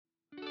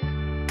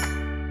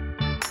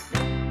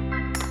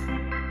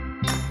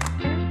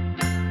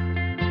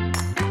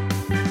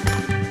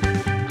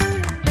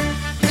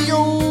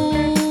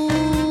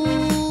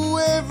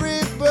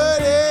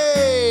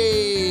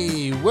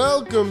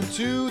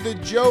to the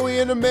Joey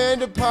and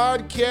Amanda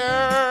podcast.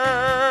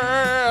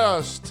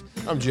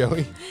 I'm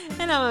Joey.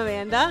 And I'm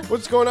Amanda.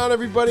 What's going on,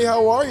 everybody?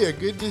 How are you?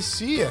 Good to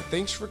see you.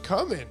 Thanks for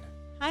coming.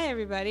 Hi,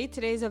 everybody.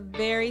 Today's a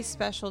very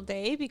special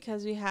day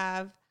because we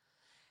have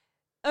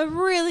a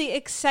really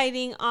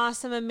exciting,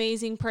 awesome,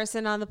 amazing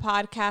person on the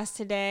podcast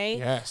today.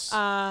 Yes.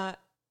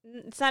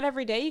 It's not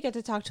every day you get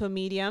to talk to a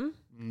medium.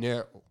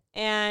 No.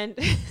 And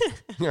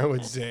I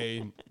would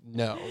say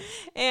no.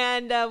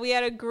 And we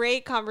had a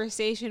great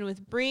conversation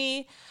with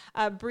Bri.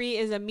 Bri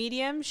is a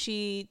medium.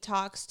 She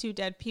talks to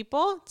dead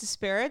people, to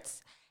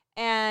spirits.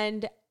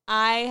 And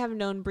I have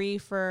known Bri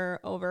for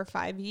over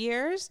 5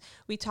 years.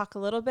 We talk a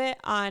little bit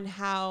on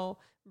how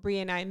Bri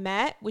and I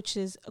met, which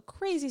is a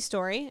crazy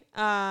story.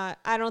 I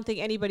don't think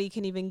anybody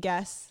can even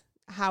guess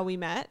how we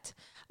met.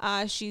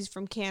 She's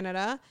from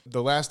Canada.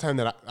 The last time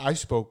that I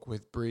spoke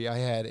with Bri, I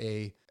had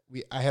a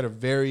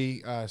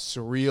very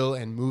surreal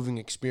and moving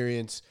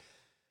experience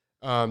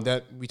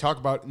that we talk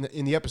about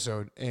in the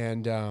episode,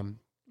 and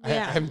I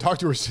haven't talked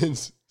to her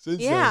since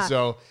then.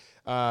 So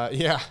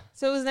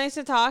So it was nice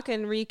to talk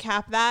and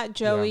recap that.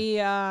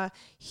 Joey,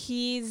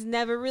 he's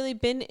never really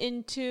been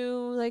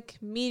into like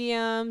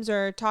mediums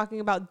or talking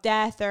about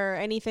death or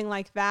anything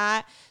like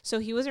that, so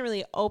he wasn't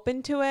really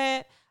open to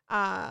it.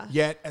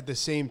 Yet at the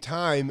same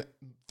time,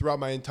 throughout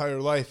my entire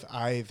life,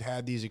 I've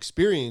had these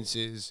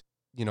experiences,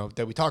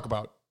 that we talk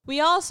about. We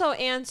also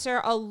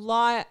answer a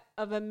lot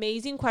of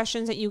amazing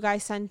questions that you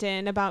guys sent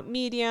in about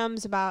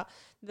mediums, about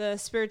the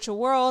spiritual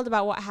world,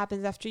 about what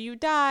happens after you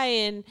die,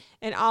 and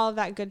all of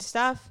that good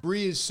stuff.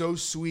 Bri is so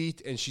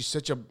sweet, and she's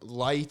such a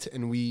light,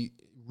 and we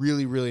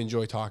really, really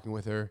enjoy talking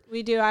with her.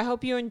 We do. I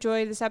hope you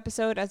enjoyed this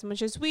episode as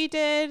much as we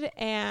did.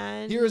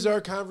 And here's our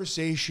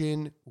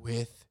conversation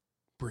with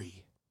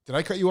Bri. Did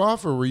I cut you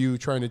off, or were you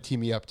trying to tee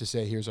me up to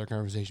say, here's our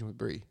conversation with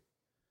Bri?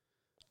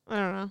 I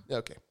don't know.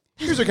 Okay.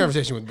 Here's our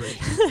conversation with Bri.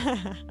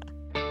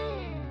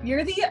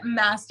 You're the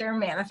master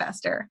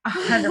manifester,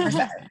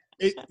 100%.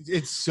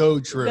 It's so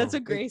true. That's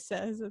what Grace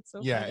says. It's so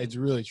funny. It's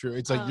really true.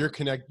 It's like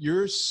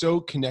you're so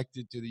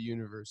connected to the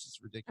universe.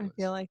 It's ridiculous. I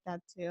feel like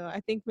that too. I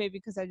think maybe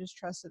because I just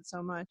trust it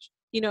so much.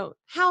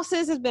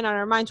 Houses has been on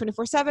our mind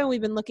 24/7. We've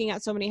been looking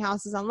at so many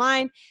houses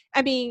online.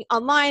 I mean,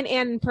 online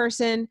and in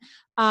person.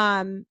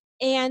 And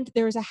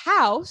there was a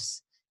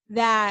house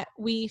that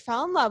we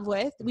fell in love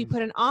with. We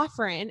put an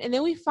offer in, and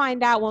then we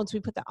find out once we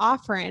put the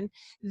offer in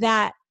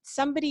that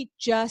somebody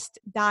just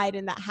died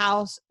in that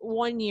house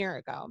 1 year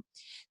ago.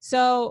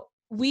 So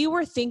we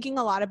were thinking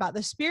a lot about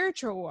the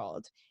spiritual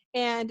world.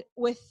 And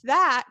with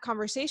that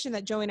conversation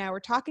that Joey and I were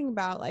talking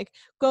about, like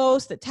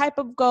ghosts, the type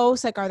of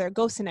ghosts, like are there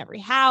ghosts in every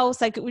house?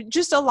 Like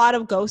just a lot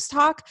of ghost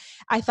talk.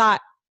 I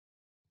thought,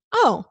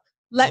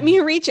 let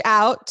me reach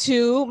out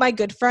to my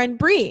good friend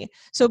Bri.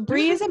 So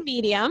Bri is a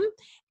medium,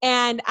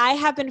 and I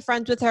have been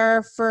friends with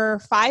her for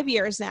 5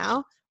 years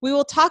now. We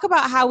will talk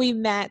about how we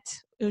met,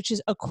 which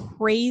is a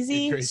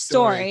crazy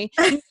story.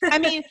 I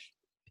mean,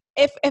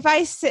 if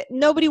I sit,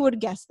 nobody would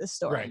guess this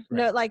story. Right.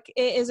 No, like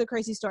it is a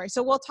crazy story.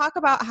 So we'll talk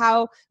about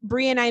how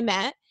Bri and I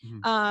met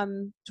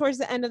towards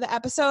the end of the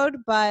episode.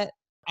 But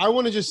I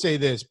want to just say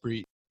this,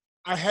 Bri.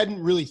 I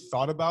hadn't really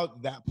thought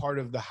about that part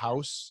of the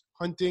house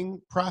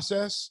hunting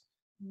process.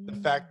 The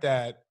fact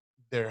that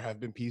there have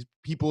been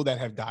people that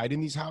have died in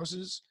these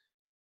houses.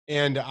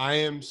 And I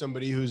am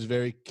somebody who's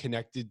very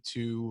connected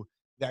to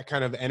that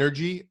kind of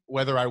energy,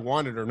 whether I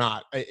want it or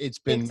not. It's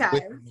been with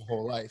me my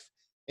whole life.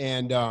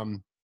 And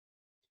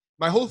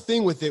my whole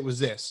thing with it was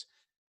this.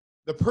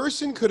 The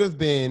person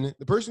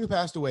who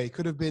passed away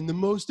could have been the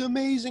most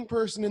amazing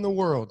person in the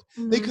world.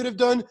 Mm-hmm. They could have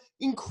done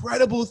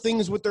incredible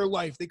things with their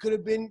life. They could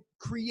have been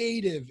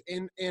creative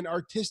and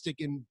artistic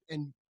and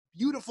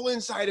beautiful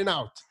inside and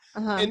out.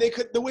 And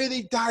the way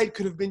they died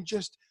could have been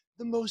just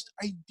the most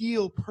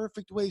ideal,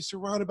 perfect way,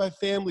 surrounded by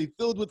family,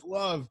 filled with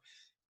love.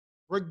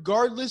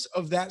 Regardless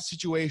of that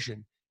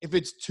situation, if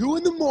it's 2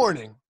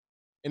 a.m.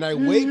 and I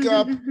wake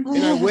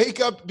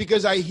up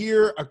because I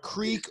hear a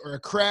creak or a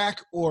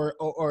crack or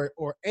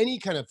any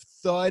kind of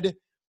thud,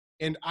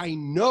 and I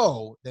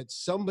know that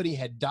somebody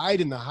had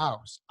died in the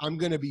house, I'm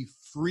going to be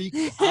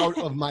freaked out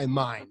of my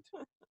mind.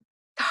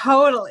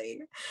 Totally.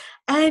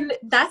 And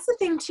that's the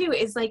thing too,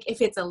 is like,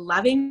 if it's a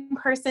loving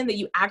person that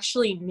you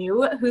actually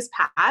knew who's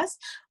passed,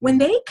 when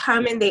they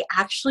come and they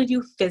actually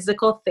do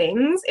physical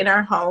things in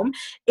our home,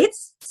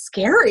 it's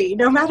scary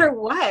no matter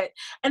what.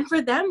 And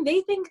for them,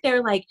 they think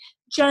they're like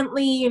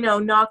gently,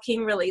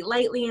 knocking really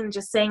lightly and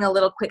just saying a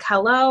little quick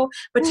hello.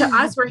 But to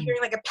us, we're hearing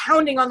like a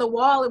pounding on the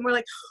wall and we're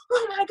like,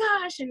 oh my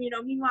gosh. And,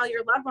 meanwhile,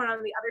 your loved one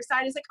on the other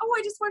side is like, oh,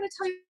 I just want to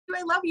tell you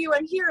I love you.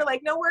 I'm here.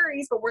 Like, no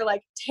worries. But we're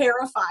like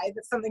terrified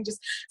that something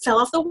just fell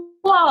off the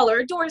wall or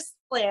a door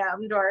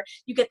slammed, or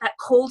you get that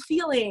cold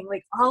feeling.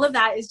 Like all of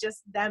that is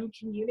just them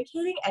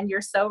communicating. And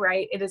you're so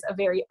right. It is a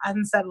very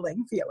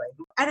unsettling feeling.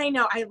 And I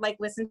know I like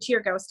listened to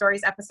your ghost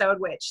stories episode,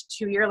 which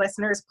to your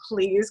listeners,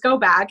 please go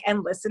back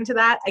and listen to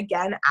that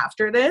again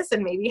after this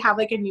and maybe have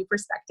like a new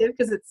perspective,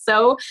 because it's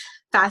so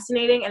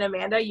fascinating. And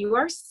Amanda, you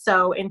are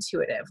so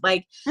intuitive.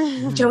 Like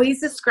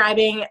Joey's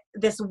describing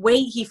this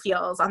weight he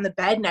feels on the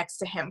bed next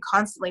to him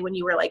constantly when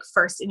you were like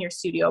first in your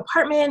studio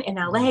apartment in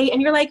LA.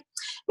 And you're like,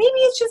 maybe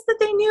it's just that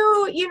they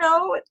knew, you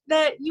know,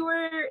 that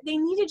they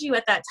needed you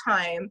at that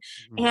time,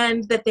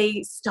 and that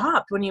they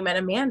stopped when you met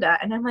Amanda.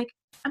 And I'm like,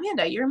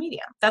 Amanda, you're a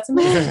medium. That's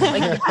amazing.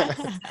 Like,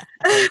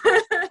 yes.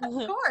 Of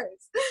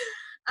course.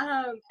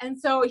 And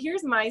so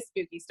here's my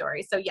spooky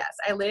story. So yes,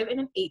 I live in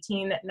an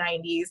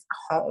 1890s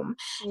home.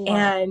 Wow.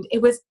 And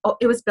it was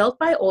built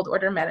by Old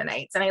Order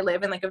Mennonites, and I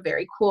live in like a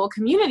very cool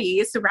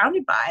community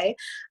surrounded by.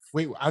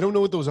 Wait, I don't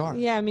know what those are.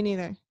 Yeah, me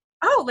neither.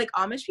 Oh, like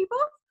Amish people?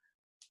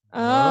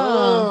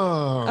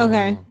 Oh.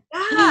 Okay.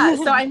 Yeah.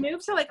 So I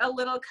moved to like a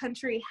little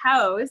country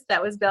house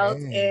that was built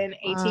in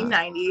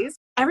 1890s.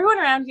 Everyone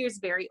around here is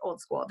very old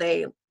school.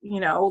 They, you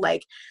know,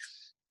 like,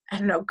 I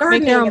don't know,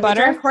 gardening, make their own and butter?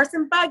 they drive horse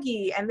and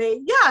buggy, and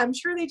I'm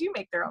sure they do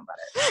make their own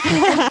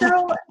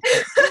butter.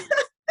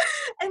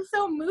 And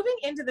so moving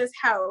into this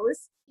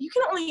house, you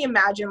can only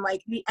imagine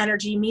like the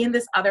energy me and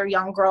this other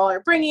young girl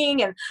are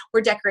bringing, and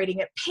we're decorating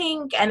it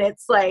pink, and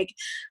it's like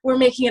we're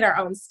making it our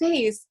own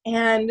space.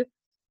 And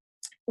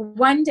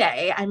one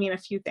day, I mean, a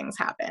few things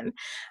happen,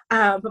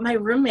 but my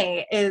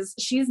roommate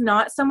she's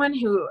not someone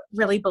who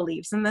really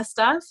believes in this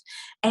stuff.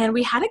 And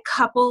we had a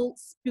couple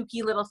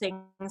spooky little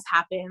things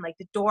happen. Like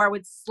the door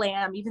would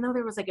slam, even though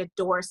there was like a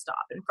door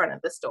stop in front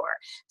of this door.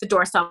 The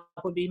door stop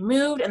would be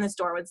moved and this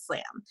door would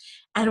slam.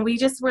 And we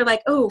just were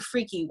like, oh,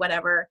 freaky,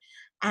 whatever.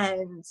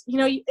 And, you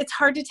know, it's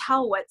hard to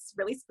tell what's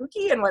really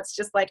spooky and what's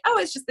just like, oh,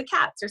 it's just the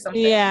cats or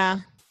something. Yeah.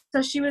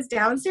 So she was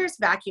downstairs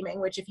vacuuming,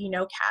 which if you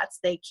know cats,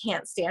 they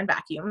can't stand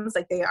vacuums.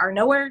 Like they are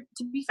nowhere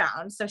to be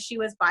found. So she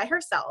was by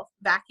herself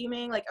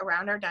vacuuming like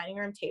around our dining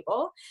room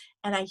table,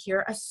 and I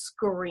hear a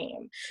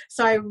scream.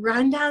 So I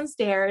run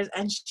downstairs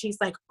and she's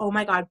like, oh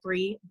my God,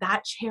 Bri,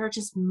 that chair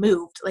just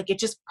moved. Like it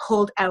just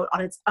pulled out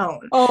on its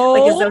own. Oh.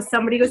 Like as though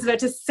somebody was about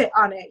to sit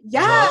on it.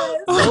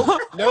 Yes.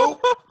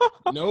 Nope.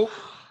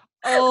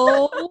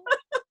 Oh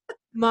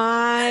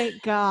my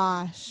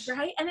gosh.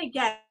 Right. And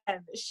again,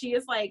 she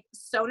is like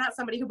so not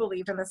somebody who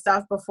believed in this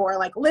stuff before,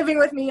 like living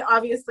with me.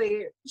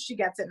 Obviously she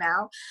gets it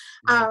now.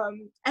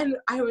 And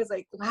I was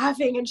like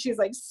laughing, and she's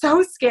like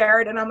so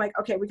scared, and I'm like,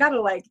 okay, we gotta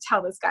like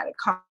tell this guy to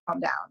calm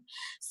down.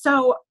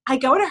 So I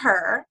go to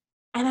her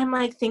and I'm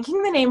like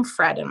thinking the name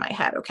Fred in my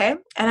head. Okay.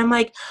 And I'm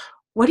like,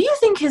 what do you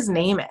think his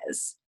name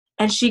is?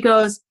 And she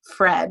goes,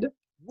 Fred.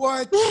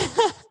 What?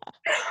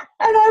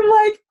 And I'm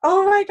like,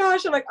 oh my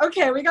gosh. I'm like,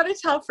 okay, we got to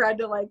tell Fred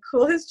to like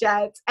cool his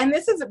jets. And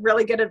this is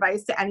really good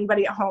advice to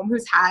anybody at home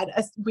who's had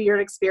a weird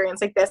experience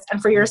like this.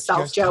 And for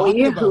yourself,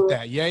 Joey.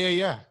 That.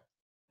 Yeah.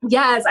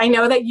 Yes, I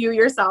know that you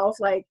yourself,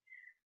 like,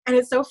 and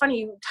it's so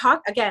funny. You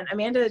talk, again,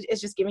 Amanda is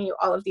just giving you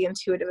all of the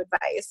intuitive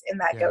advice in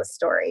that ghost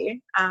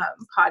story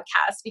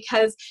podcast,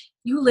 because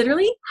you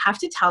literally have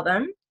to tell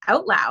them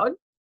out loud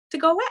to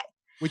go away.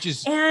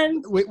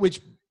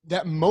 Which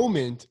that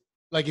moment,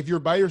 like if you're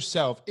by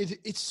yourself,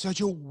 it's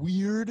such a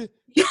weird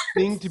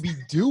thing to be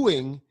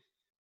doing.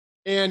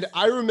 And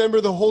I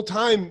remember the whole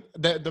time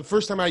that the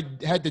first time I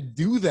had to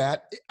do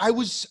that, I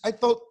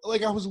felt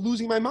like I was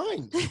losing my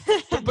mind.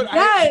 But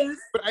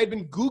I'd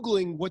been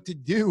Googling what to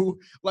do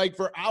like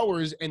for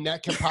hours, and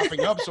that kept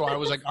popping up. So I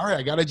was like, all right,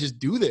 I got to just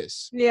do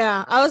this.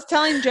 Yeah. I was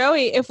telling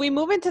Joey, if we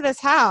move into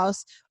this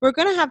house, we're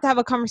going to have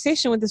a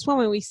conversation with this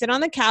woman. We sit on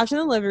the couch in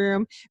the living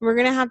room, and we're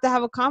going to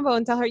have a combo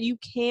and tell her, you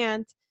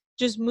can't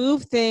just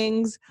move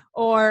things,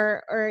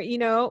 or you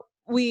know,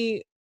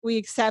 we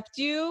accept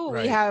you.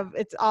 Right. We have,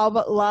 it's all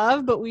but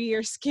love, but we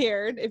are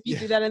scared if you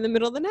do that in the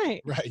middle of the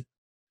night. Right.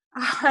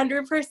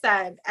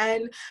 100%.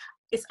 And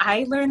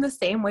I learned the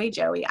same way,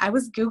 Joey. I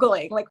was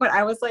Googling, like when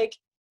I was like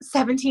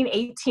 17,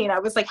 18, I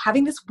was like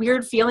having this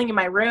weird feeling in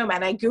my room,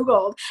 and I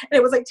Googled, and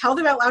it was like, tell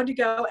them out loud to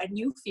go, and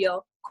you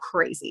feel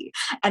crazy.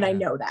 And I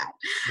know that.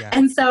 Yeah.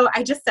 And so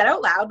I just said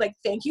out loud, like,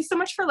 thank you so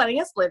much for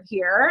letting us live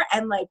here.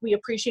 And like, we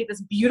appreciate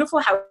this beautiful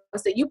house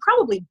that you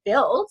probably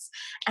built.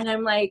 And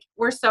I'm like,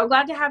 we're so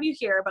glad to have you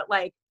here, but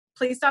like,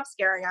 please stop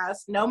scaring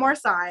us. No more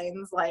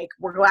signs. Like,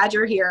 we're glad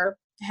you're here.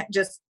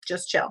 Just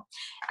chill.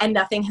 And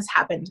nothing has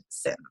happened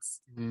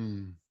since.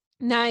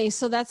 Nice.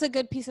 So that's a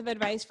good piece of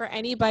advice for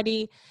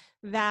anybody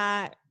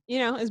that, you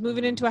know, is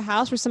moving into a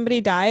house where somebody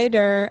died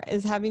or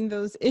is having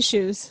those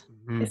issues.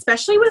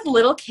 Especially with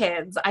little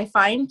kids. I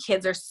find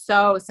kids are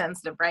so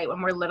sensitive, right?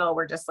 When we're little,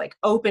 we're just like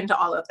open to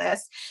all of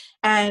this.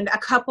 And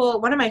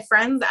one of my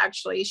friends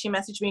actually, she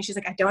messaged me. She's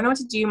like, I don't know what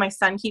to do. My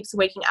son keeps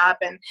waking up,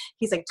 and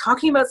he's like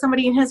talking about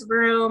somebody in his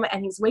room,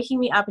 and he's waking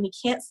me up and he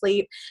can't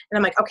sleep. And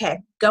I'm like, okay,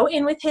 go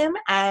in with him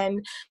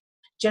and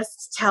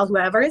just tell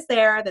whoever is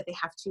there that they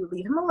have to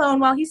leave him alone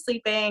while he's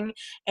sleeping,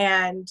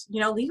 and,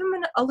 leave him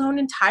alone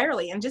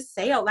entirely, and just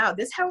say out loud,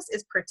 this house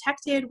is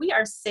protected. We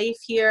are safe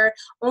here.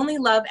 Only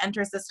love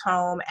enters this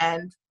home,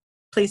 and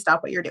please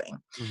stop what you're doing.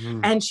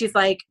 Mm-hmm. And she's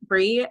like,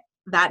 Bri,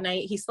 that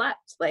night he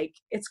slept. Like,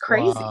 it's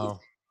crazy. Wow.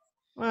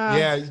 Wow.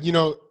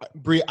 Yeah.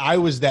 Bri, I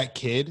was that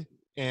kid,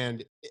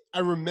 and I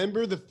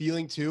remember the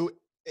feeling too.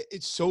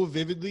 It's so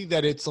vividly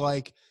that it's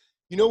like,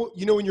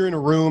 when you're in a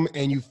room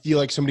and you feel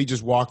like somebody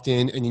just walked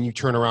in, and then you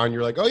turn around and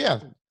you're like, oh yeah,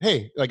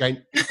 hey, like I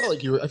felt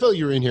like you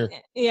were in here.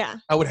 Yeah.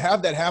 I would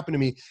have that happen to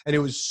me, and it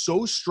was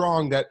so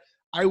strong that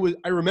I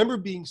remember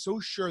being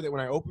so sure that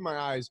when I opened my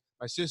eyes,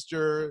 my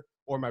sister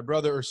or my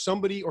brother or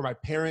somebody or my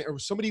parent or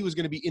somebody was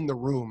going to be in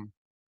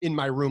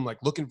my room, like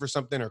looking for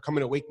something or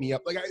coming to wake me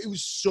up. Like it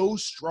was so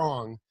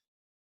strong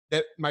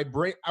that my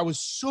brain, I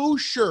was so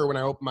sure when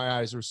I opened my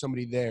eyes there was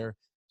somebody there.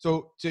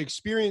 So to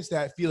experience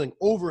that feeling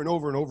over and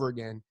over and over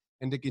again,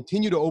 and to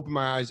continue to open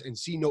my eyes and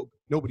see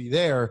nobody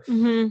there,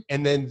 Mm-hmm.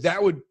 and then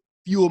that would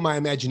fuel my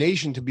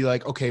imagination to be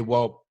like, okay,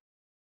 well,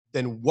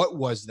 then what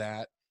was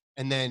that?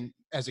 And then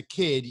as a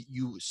kid,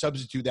 you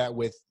substitute that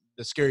with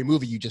the scary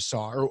movie you just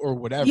saw or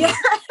whatever. Yeah.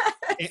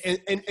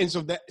 And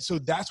so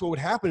that's what would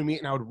happen to me.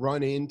 And I would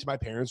run into my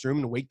parents' room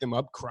and wake them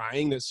up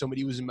crying that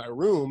somebody was in my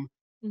room.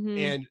 Mm-hmm.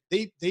 And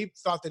they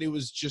thought that it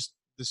was just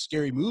the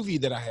scary movie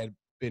that I had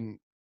been,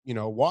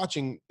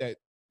 watching that,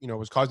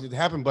 was causing it to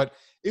happen. But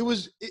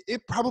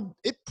it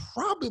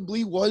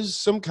probably was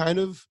some kind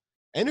of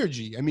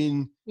energy. I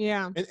mean,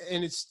 Yeah.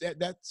 and it's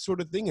that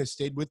sort of thing has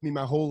stayed with me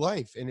my whole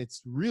life. And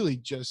it's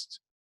really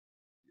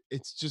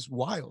it's just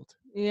wild.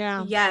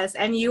 Yeah. Yes.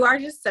 And you are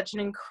just such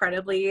an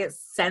incredibly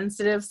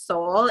sensitive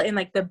soul in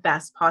like the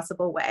best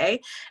possible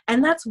way.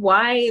 And that's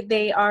why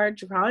they are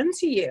drawn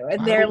to you.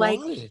 And they're like,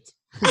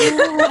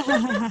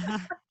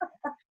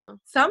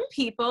 some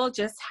people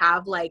just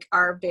have like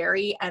are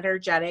very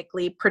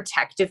energetically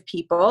protective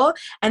people.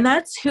 And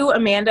that's who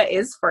Amanda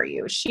is for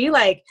you. She's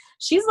like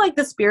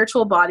the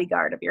spiritual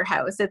bodyguard of your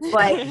house. It's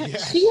like,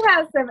 Yes. She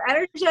has some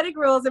energetic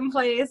rules in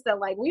place that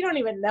like, we don't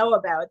even know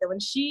about, that when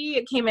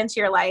she came into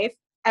your life,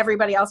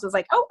 everybody else was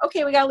like, oh,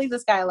 okay, we got to leave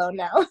this guy alone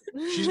now.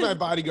 She's my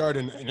bodyguard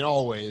in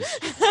all ways.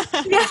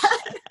 Yeah.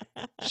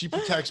 She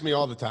protects me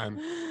all the time.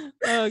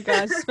 Oh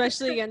gosh,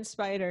 especially against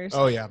spiders.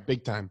 Oh yeah,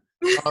 big time.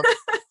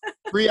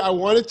 Bri, I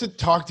wanted to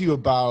talk to you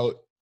about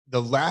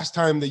the last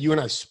time that you and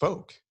I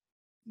spoke.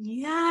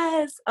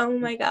 Yes. Oh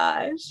my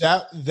gosh.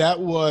 That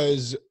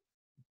was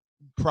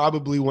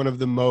probably one of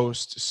the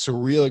most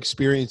surreal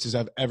experiences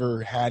I've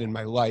ever had in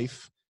my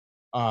life.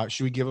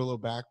 Should we give a little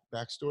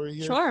backstory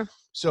here? Sure.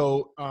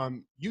 So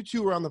you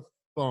two were on the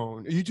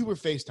phone. You two were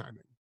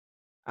FaceTiming.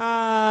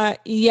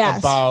 Yes.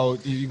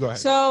 About you go ahead.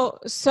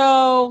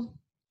 So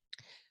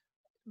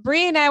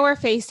Bri and I were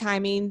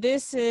FaceTiming.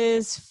 This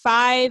is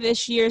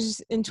 5-ish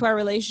years into our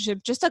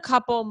relationship. Just a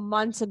couple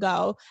months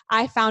ago,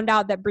 I found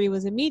out that Bri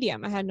was a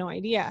medium. I had no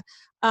idea.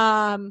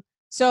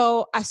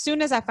 So as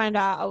soon as I found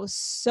out, I was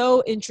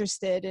so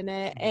interested in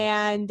it,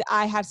 and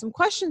I had some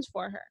questions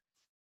for her.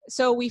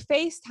 So we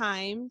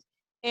FaceTimed,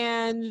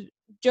 and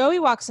Joey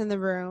walks in the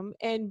room,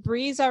 and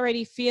Bri's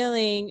already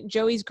feeling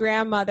Joey's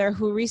grandmother,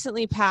 who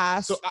recently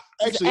passed. So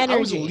I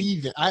was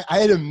leaving. I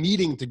had a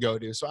meeting to go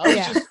to, so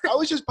I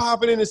was just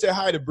popping in to say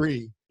hi to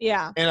Bri.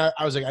 Yeah. And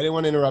I was like, I didn't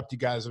want to interrupt you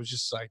guys. I was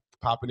just like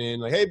popping in,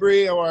 like, hey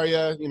Bri, how are you?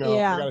 I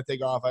got to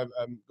take off.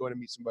 I'm going to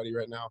meet somebody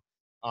right now.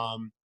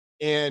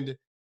 And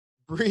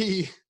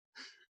Bri,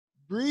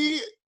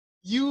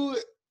 you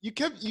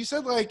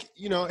said like,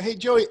 hey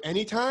Joey,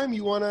 anytime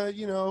you want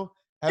to,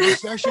 have a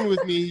session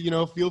with me,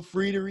 feel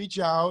free to reach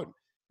out.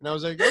 And I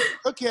was like,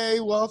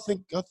 okay, well, I'll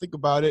think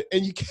about it.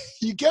 And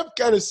you kept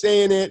kind of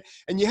saying it,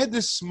 and you had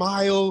this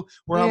smile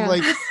where I'm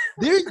like,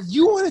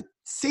 you want to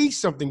say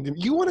something to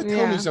me. You want to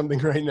tell me something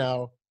right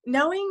now.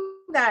 Knowing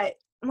that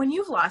when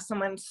you've lost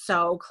someone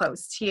so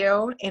close to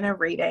you in a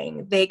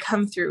reading, they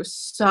come through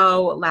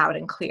so loud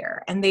and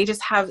clear, and they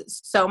just have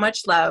so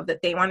much love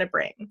that they want to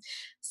bring.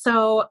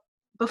 So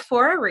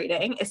before a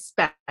reading,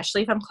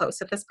 especially if I'm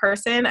close with this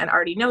person and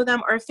already know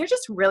them, or if they're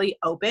just really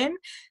open,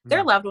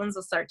 their loved ones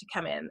will start to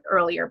come in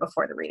earlier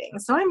before the reading.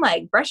 So I'm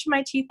like brushing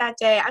my teeth that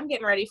day. I'm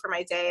getting ready for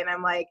my day, and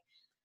I'm like,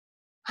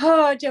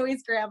 oh,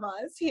 Joey's grandma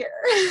is here,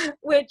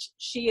 which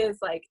she is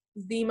like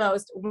the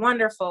most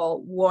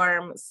wonderful,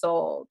 warm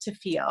soul to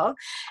feel.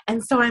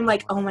 And so I'm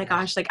like, oh my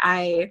gosh, like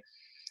I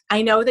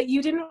know that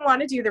you didn't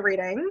want to do the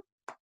reading.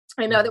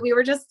 I know that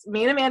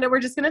me and Amanda were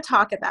just going to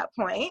talk at that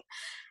point.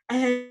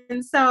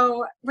 And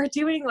so we're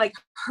doing like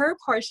her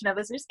portion of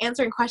this and just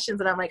answering questions.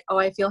 And I'm like, oh,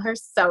 I feel her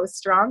so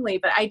strongly,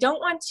 but I don't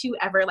want to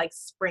ever like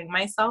spring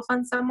myself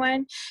on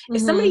someone. Mm-hmm.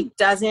 If somebody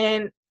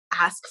doesn't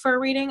ask for a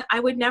reading, I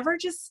would never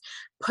just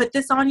put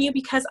this on you,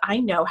 because I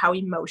know how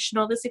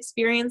emotional this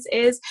experience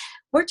is.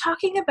 We're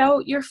talking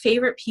about your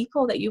favorite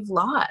people that you've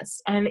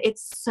lost, and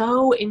it's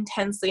so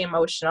intensely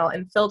emotional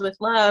and filled with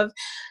love.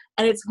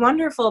 And it's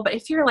wonderful. But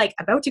if you're like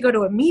about to go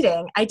to a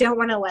meeting, I don't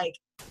want to like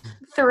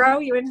throw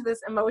you into this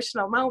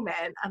emotional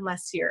moment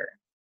unless you're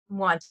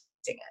wanting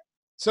it.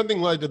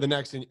 something led to the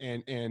next,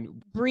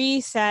 and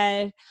Bri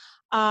said,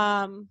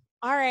 all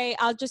right,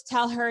 I'll just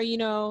tell her, you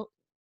don't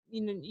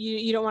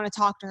want to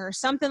talk to her,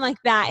 something like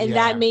that. And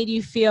that made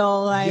you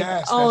feel like,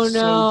 yes, oh that's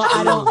no, so true.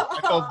 I don't.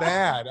 I felt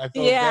bad.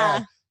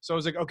 Yeah. So I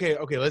was like, okay,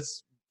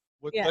 let's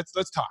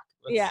talk.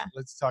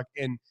 Let's talk.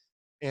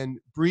 And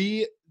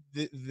Bri,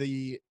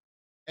 the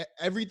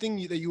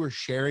everything that you were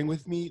sharing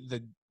with me,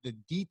 the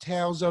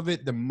details of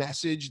it, the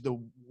message,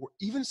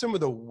 even some of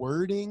the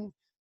wording,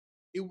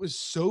 it was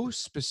so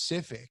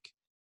specific,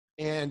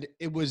 and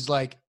it was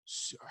like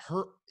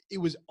it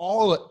was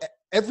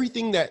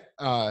everything that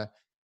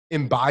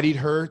embodied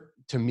her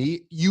to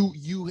me.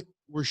 You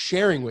were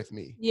sharing with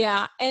me.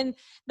 Yeah. And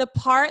the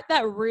part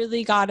that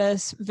really got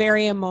us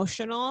very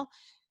emotional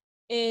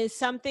is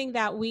something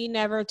that we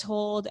never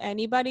told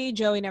anybody.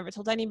 Joey never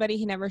told anybody.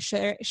 He never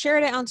shared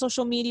it on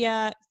social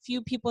media.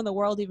 Few people in the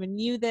world even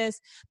knew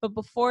this. But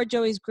before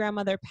Joey's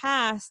grandmother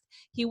passed,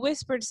 he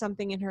whispered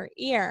something in her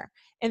ear,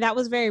 and that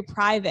was very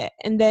private.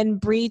 And then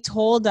Bri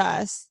told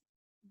us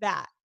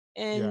that.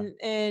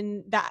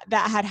 And that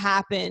had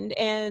happened,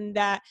 and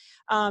that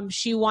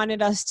she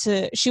wanted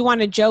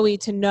Joey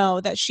to know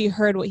that she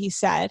heard what he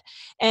said,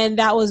 and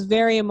that was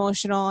very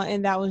emotional,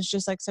 and that was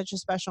just like such a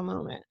special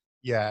moment.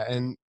 Yeah,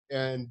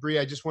 and Bri,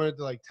 I just wanted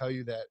to like tell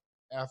you that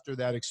after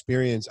that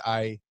experience,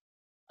 I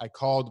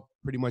called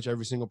pretty much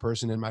every single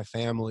person in my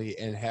family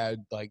and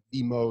had like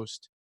the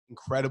most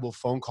incredible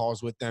phone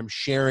calls with them,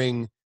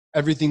 sharing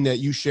everything that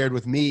you shared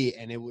with me,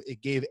 and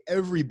it gave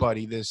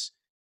everybody this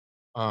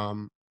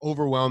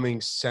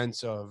overwhelming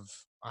sense of,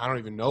 I don't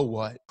even know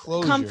what,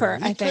 closure. Comfort,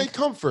 I think.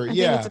 Comfort, I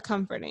think it's a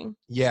comforting.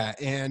 Yeah,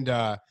 and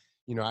I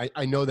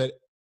know that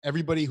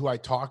everybody who I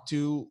talked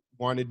to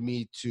wanted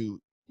me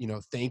to,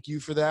 thank you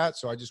for that.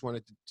 So I just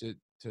wanted to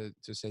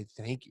say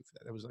thank you for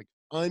that. It was like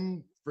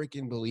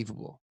unfreaking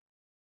believable.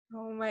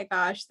 Oh my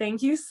gosh,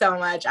 thank you so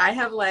much. I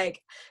have like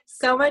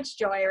so much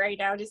joy right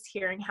now just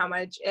hearing how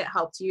much it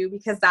helped you,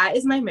 because that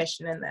is my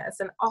mission in this.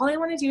 And all I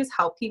want to do is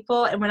help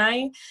people. And when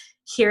I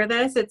hear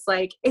this, it's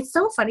like, it's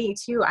so funny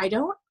too. I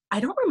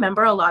don't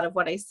remember a lot of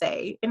what I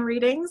say in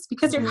readings,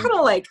 because you're kind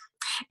of like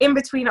in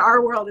between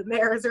our world and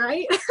theirs,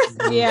 right?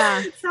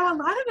 Yeah. So a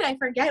lot of it I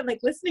forget. Like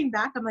listening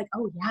back, I'm like,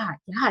 oh yeah,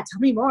 tell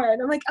me more.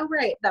 And I'm like, oh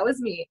right, that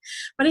was me.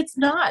 But it's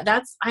not.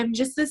 I'm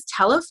just this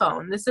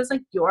telephone. This is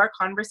like your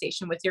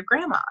conversation with your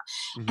grandma.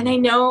 And I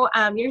know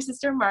your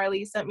sister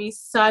Marley sent me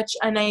such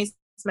a nice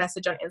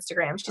message on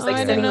Instagram. She's like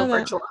sending a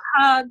virtual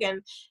hug,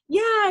 and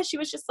she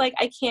was just like,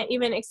 I can't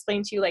even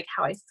explain to you like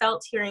how I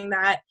felt hearing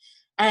that.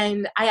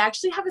 And I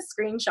actually have a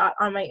screenshot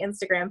on my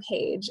Instagram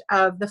page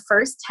of the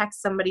first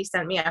text somebody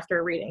sent me after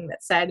a reading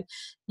that said,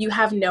 "You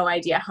have no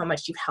idea how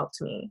much you've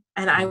helped me."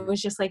 And I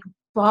was just like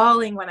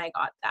bawling when I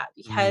got that,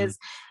 because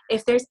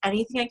if there's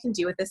anything I can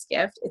do with this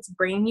gift, it's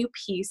bringing you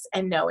peace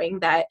and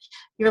knowing that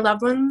your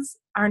loved ones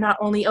are not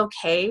only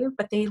okay,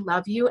 but they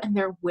love you and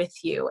they're with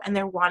you and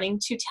they're wanting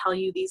to tell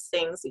you these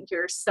things that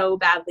you're so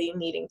badly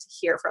needing to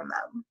hear from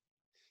them.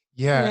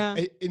 Yeah.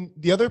 And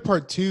the other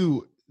part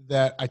too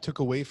that I took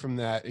away from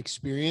that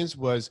experience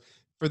was,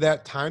 for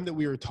that time that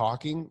we were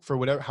talking, for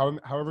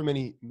however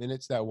many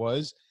minutes that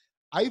was,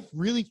 I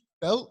really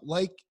felt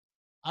like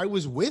I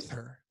was with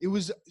her. It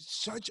was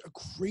such a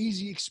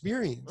crazy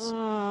experience.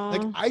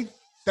 Like I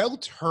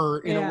felt her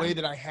in a way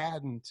that I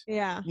hadn't,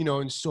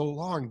 in so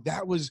long.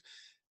 That was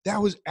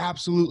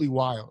absolutely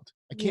wild.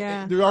 I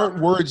can't, there aren't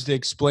words to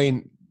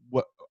explain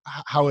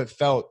how it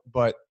felt,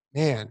 but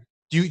man,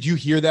 do you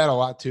hear that a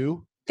lot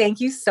too?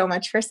 Thank you so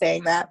much for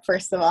saying that,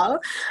 first of all.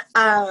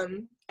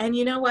 And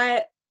you know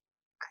what?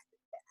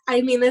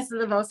 I mean, this is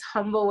the most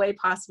humble way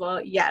possible.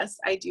 Yes,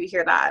 I do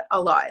hear that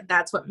a lot.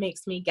 That's what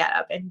makes me get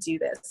up and do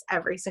this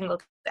every single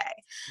day.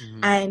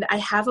 And I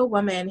have a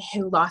woman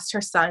who lost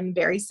her son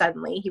very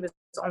suddenly. He was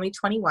only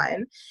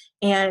 21.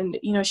 And,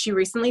 she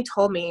recently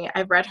told me,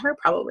 I've read her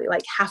probably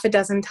like half a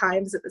dozen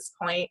times at this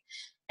point.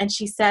 And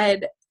she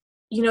said,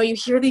 you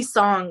hear these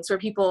songs where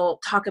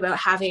people talk about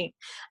having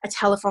a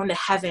telephone to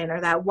heaven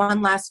or that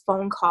one last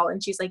phone call.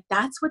 And she's like,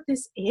 that's what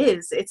this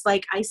is. It's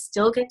like, I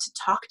still get to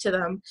talk to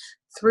them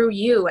through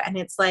you. And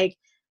it's like,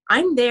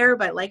 I'm there,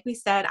 but like we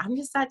said, I'm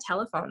just that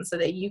telephone so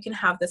that you can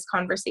have this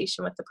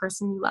conversation with the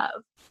person you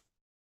love.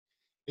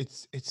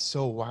 It's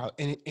so wild.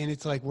 And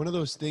it's like one of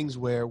those things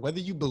where whether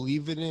you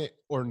believe in it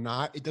or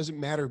not, it doesn't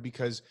matter,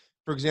 because,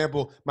 for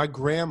example, my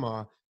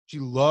grandma, she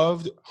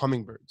loved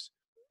hummingbirds.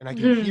 And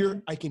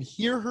I can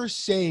hear her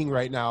saying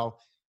right now,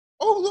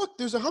 "Oh, look,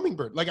 there's a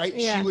hummingbird." Like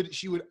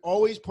she would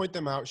always point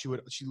them out. She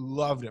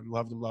loved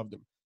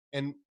them.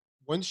 And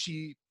once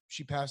she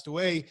passed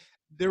away,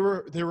 there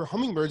were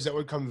hummingbirds that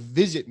would come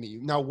visit me.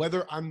 Now,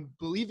 whether I'm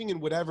believing in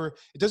whatever,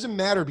 it doesn't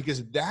matter,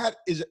 because that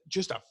is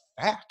just a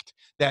fact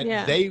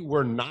that they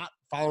were not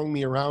following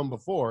me around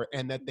before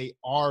and that they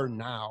are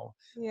now.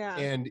 Yeah.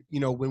 And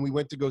when we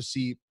went to go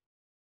see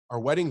our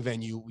wedding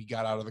venue, we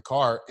got out of the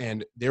car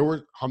and there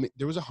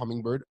was a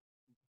hummingbird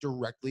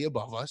directly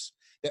above us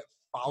that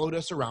followed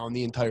us around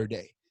the entire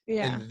day.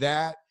 Yeah. And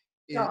that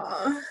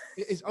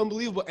is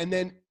unbelievable. And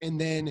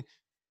then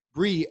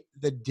Bri,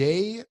 the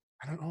day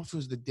I don't know if it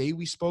was the day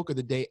we spoke or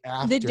the day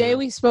after. The day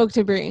we spoke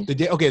to Bri. The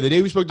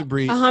day we spoke to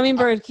Bri. A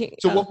hummingbird came.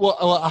 So what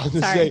I was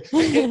Sorry.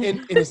 say,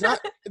 and it's not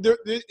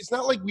it's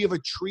not like we have a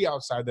tree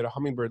outside that a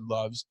hummingbird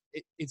loves.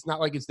 It's not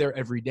like it's there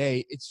every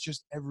day. It's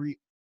just every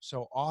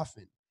so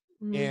often.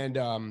 Mm.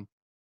 And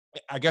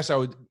I guess I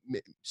would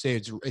say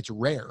it's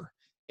rare.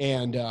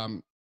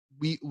 And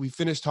we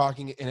finished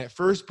talking, and at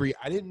first, Bri,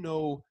 I didn't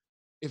know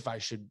if I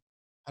should.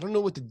 I don't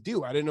know what to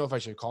do. I didn't know if I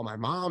should call my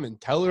mom and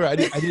tell her. I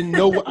didn't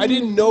know. I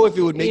didn't know if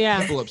it would make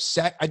people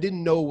upset. I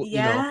didn't know.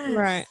 Yes. You know.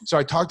 Right. So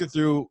I talked it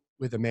through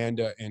with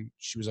Amanda, and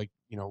she was like,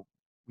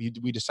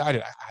 we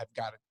decided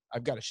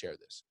I've got to share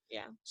this.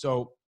 Yeah.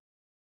 So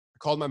I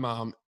called my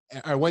mom.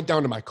 I went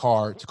down to my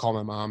car to call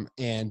my mom,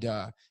 and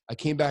I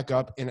came back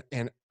up,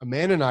 and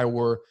Amanda and I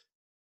were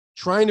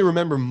trying to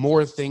remember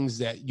more things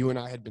that you and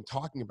I had been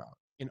talking about.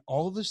 And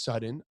all of a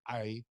sudden,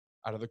 out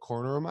of the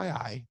corner of my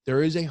eye,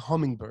 there is a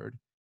hummingbird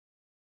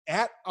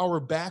at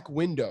our back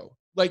window,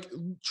 like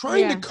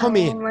trying to come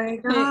in. Oh my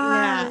gosh.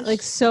 Yeah,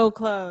 like so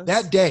close.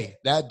 That day.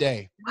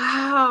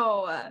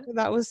 Wow.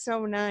 That was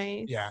so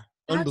nice. Yeah.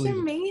 That's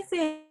Unbelievable.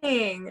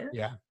 amazing.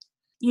 Yeah.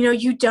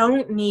 You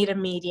don't need a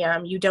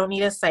medium. You don't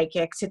need a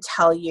psychic to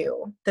tell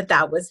you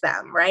that was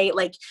them, right?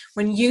 Like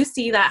when you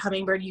see that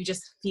hummingbird, you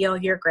just feel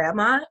your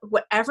grandma.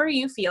 Whatever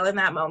you feel in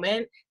that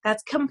moment,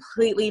 that's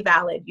completely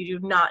valid. You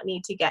do not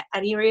need to get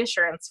any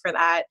reassurance for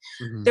that.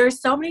 Mm-hmm. There's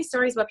so many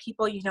stories about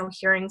people,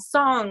 hearing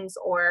songs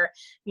or,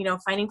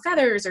 finding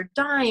feathers or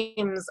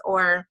dimes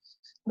or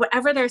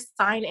whatever their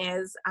sign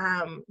is.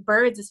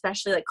 Birds,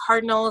 especially like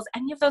cardinals,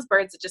 any of those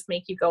birds that just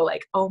make you go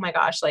like, oh my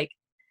gosh, like,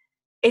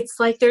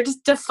 it's like they're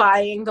just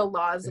defying the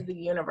laws of the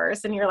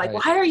universe. And you're like,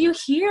 right. Why are you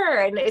here?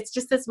 And it's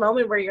just this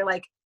moment where you're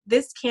like,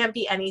 this can't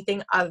be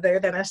anything other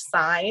than a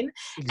sign.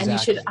 Exactly. And you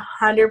should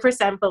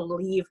 100%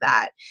 believe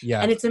that.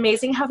 Yeah. And it's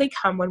amazing how they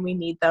come when we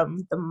need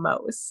them the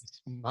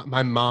most.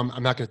 My mom,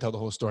 I'm not going to tell the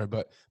whole story,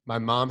 but my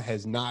mom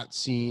has not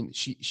seen,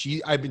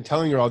 I've been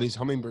telling her all these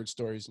hummingbird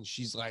stories, and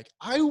she's like,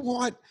 I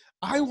want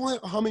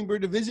a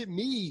hummingbird to visit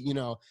me,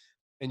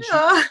 and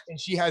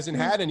she hasn't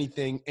had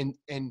anything. And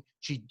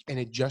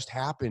it just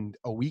happened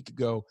a week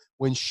ago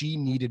when she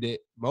needed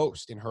it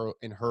most in her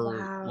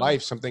Wow.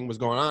 life. Something was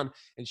going on,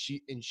 and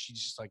she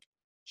just like,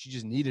 she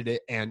just needed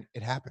it, and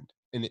it happened.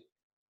 And like,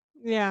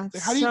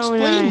 how do you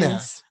explain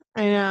that?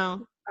 I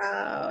know.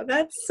 Wow,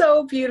 that's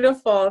so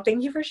beautiful.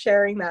 Thank you for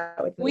sharing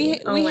that with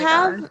me. We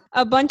have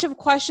a bunch of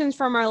questions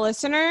from our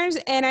listeners,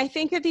 and I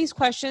think that these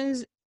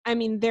questions, I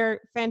mean,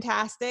 they're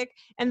fantastic,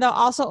 and they'll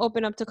also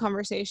open up to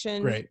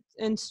conversation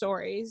and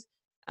stories.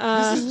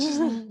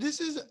 This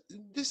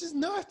is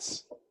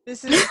nuts.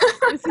 This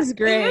is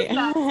great.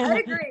 I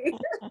agree.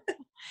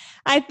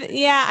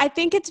 I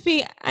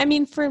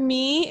think for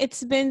me,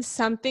 it's been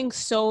something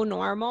so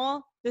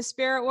normal, the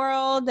spirit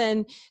world,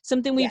 and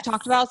something we've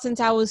talked about since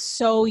I was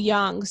so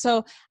young.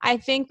 So I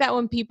think that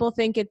when people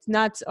think it's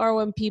nuts, or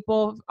when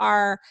people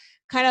are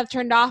kind of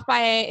turned off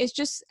by it, it's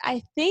just,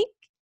 I think,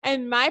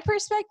 and my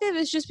perspective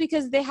is just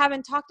because they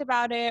haven't talked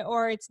about it,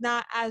 or it's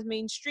not as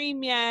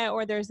mainstream yet,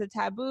 or there's a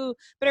taboo.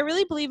 But I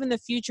really believe in the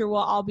future we'll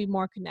all be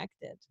more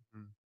connected.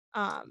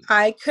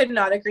 I could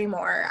not agree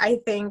more. I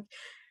think,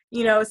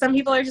 some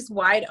people are just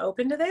wide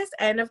open to this.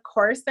 And of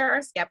course there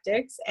are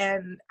skeptics,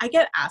 and I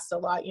get asked a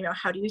lot,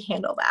 how do you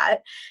handle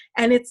that?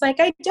 And it's like,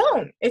 I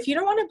don't. If you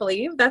don't want to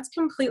believe, that's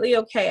completely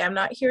okay. I'm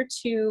not here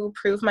to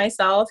prove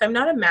myself. I'm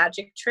not a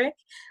magic trick.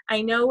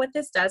 I know what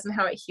this does and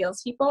how it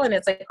heals people. And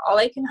it's like, all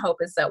I can hope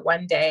is that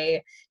one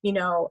day,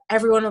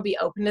 everyone will be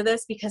open to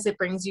this, because it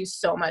brings you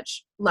so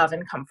much love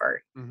and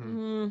comfort.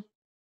 Mm-hmm.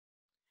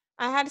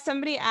 I had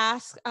somebody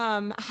ask,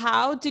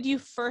 how did you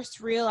first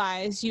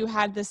realize you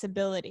had this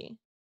ability?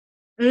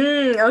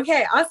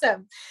 Okay,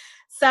 awesome.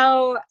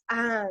 So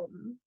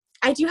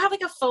I do have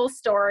like a full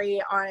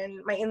story on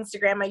my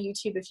Instagram, my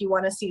YouTube, if you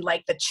want to see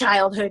like the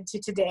childhood to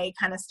today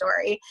kind of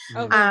story.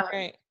 Okay,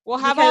 great. We'll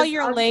have all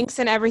your links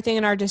and everything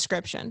in our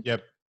description.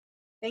 Yep.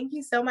 Thank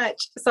you so much.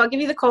 So I'll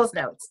give you the Coles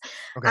notes.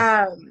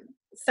 Okay.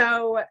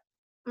 So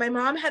my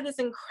mom had this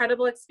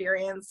incredible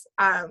experience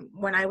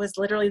when I was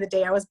literally the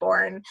day I was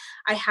born.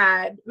 I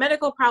had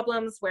medical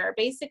problems where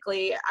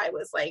basically I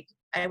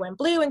went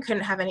blue and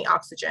couldn't have any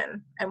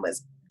oxygen and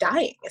was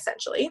dying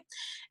essentially.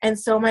 And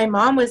so my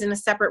mom was in a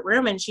separate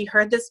room, and she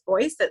heard this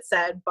voice that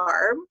said,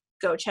 Barb,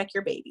 go check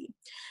your baby.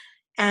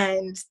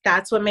 And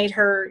that's what made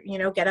her,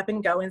 get up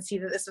and go and see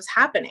that this was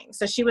happening.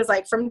 So she was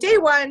like, from day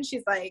one,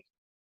 she's like,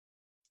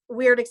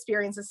 weird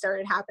experiences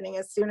started happening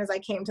as soon as I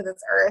came to this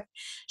earth.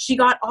 She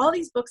got all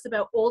these books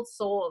about old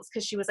souls,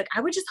 because she was like, I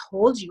would just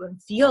hold you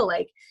and feel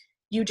like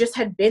you just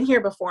had been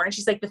here before. And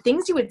she's like, the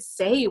things you would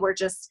say were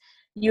just,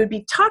 you would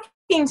be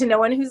talking to no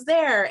one who's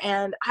there.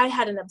 And I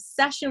had an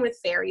obsession with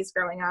fairies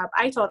growing up.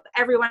 I told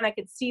everyone I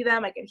could see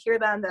them, I could hear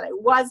them, that I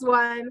was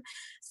one.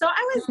 So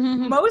I was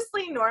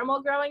mostly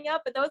normal growing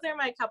up, but those are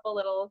my couple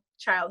little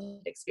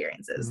childhood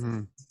experiences.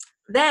 Mm-hmm.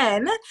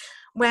 Then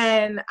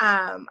when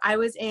I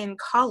was in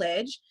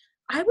college,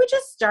 I would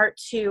just start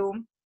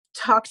to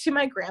talk to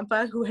my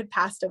grandpa who had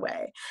passed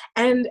away.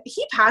 And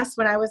he passed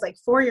when I was like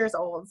 4 years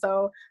old.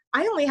 So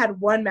I only had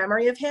one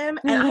memory of him.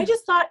 And I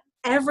just thought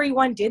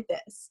everyone did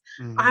this.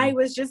 Mhm. I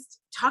was just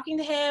talking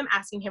to him,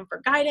 asking him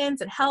for guidance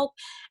and help,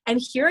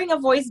 and hearing a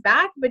voice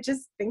back, but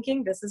just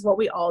thinking this is what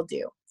we all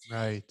do.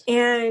 Right.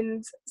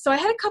 And so I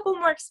had a couple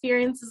more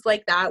experiences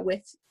like that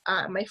with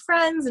my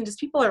friends and just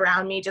people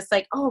around me, just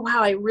like, oh,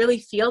 wow, I really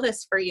feel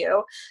this for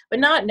you,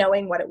 but not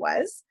knowing what it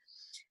was.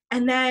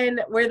 And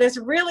then where this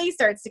really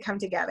starts to come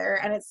together,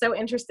 and it's so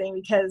interesting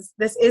because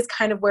this is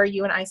kind of where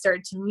you and I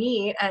started to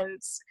meet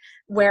and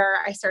where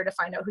I started to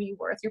find out who you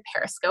were through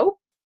Periscope.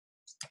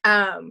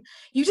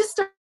 You just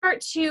start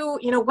to,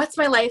 what's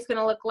my life going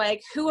to look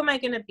like? Who am I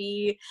going to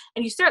be?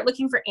 And you start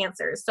looking for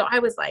answers. So I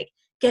was like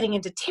getting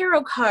into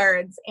tarot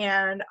cards,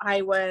 and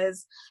I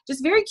was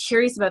just very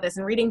curious about this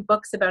and reading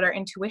books about our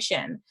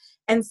intuition.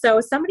 And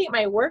so somebody at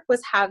my work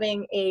was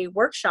having a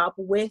workshop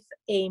with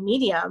a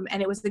medium,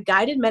 and it was the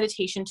guided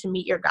meditation to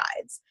meet your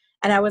guides.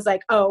 And I was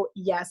like, oh,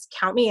 yes,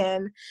 count me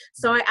in.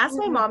 So I asked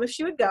my mom if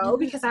she would go,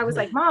 because I was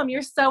like, Mom,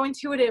 you're so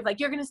intuitive. Like,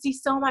 you're going to see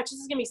so much. This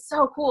is going to be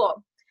so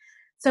cool.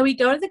 So we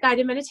go to the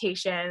guided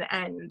meditation,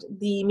 and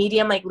the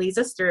medium like leads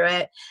us through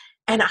it.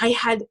 And I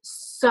had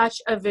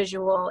such a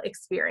visual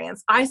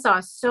experience. I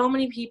saw so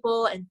many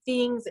people and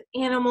things and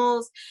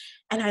animals,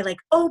 and I like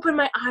open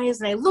my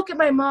eyes and I look at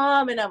my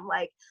mom and I'm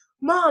like,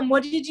 Mom,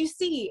 what did you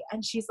see?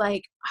 And she's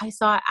like, I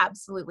saw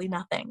absolutely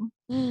nothing.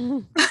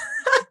 And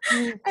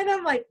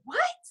I'm like, what?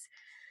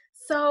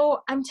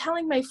 So I'm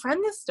telling my friend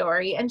this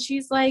story, and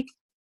she's like,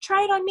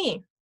 try it on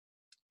me.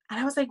 And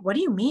I was like, what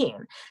do you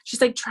mean?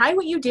 She's like, try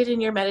what you did in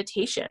your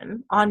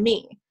meditation on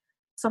me.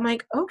 So I'm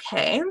like,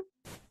 okay.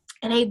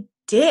 And I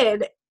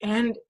did,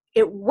 and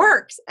it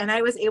works. And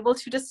I was able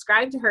to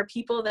describe to her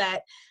people that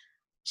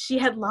she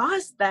had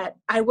lost that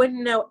I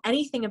wouldn't know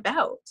anything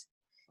about.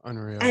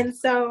 Unreal. And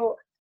so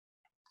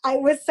I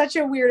was such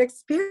a weird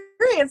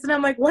experience. And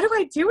I'm like, what do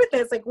I do with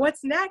this? Like,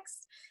 what's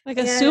next? Like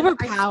a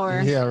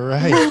superpower. Yeah,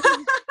 right.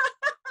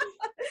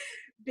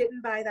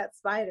 Bitten by that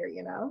spider,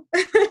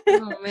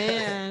 Oh,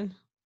 man.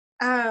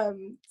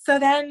 So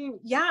then,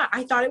 yeah,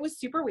 I thought it was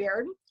super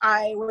weird.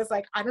 I was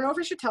like, I don't know if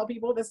I should tell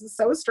people. This is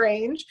so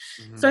strange.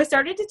 Mhm. So I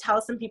started to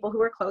tell some people who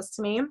were close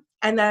to me.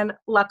 And then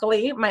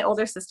luckily my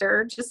older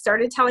sister just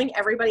started telling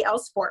everybody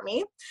else for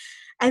me.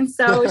 And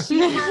so she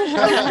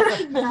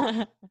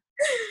had,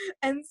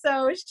 and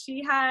so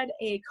she had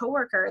a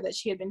coworker that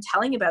she had been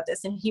telling about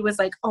this. And he was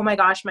like, oh my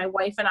gosh, my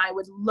wife and I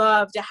would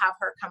love to have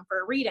her come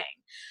for a reading.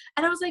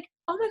 And I was like,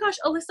 oh my gosh,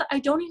 Alyssa, I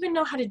don't even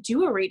know how to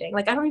do a reading.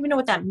 Like, I don't even know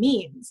what that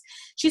means.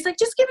 She's like,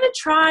 just give it a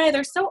try.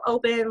 They're so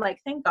open. Like,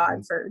 thank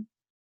God for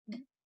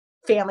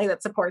family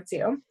that supports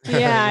you.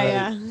 Yeah, Right.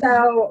 yeah.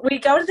 So we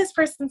go to this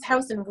person's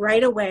house, and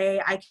right away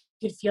I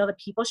could feel the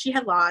people she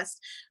had lost.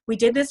 We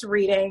did this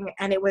reading,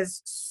 and it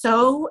was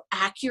so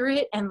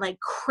accurate, and like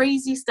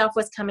crazy stuff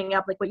was coming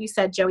up. Like what you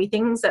said, Joey,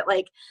 things that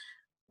like,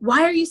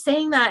 why are you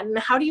saying that? And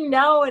how do you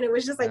know? And it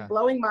was just like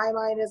blowing my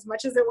mind as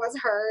much as it was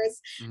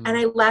hers. Mhm. And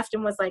I left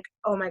and was like,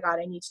 oh my God,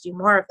 I need to do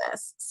more of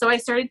this. So I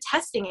started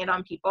testing it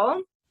on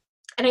people.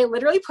 And I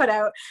literally put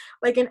out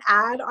like an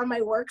ad on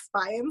my work's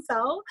buy and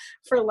sell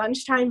for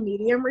lunchtime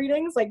medium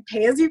readings, like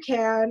pay as you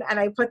can. And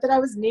I put that I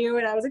was new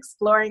and I was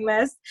exploring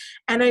this.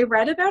 And I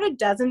read about a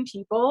dozen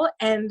people,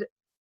 and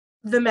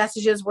the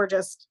messages were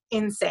just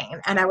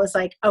insane. And I was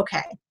like,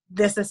 okay,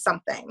 this is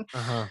something.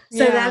 Uh-huh.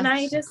 So Yeah. then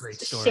I Great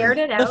just story. shared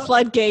it The out.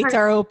 floodgates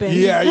are open.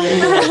 Yeah.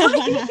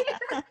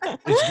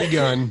 It's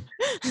begun.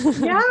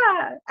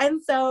 Yeah.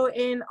 And so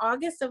in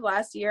August of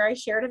last year, I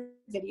shared a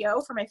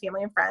video for my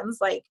family and friends,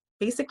 like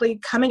basically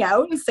coming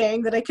out and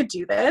saying that I could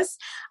do this.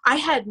 I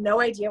had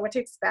no idea what to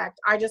expect.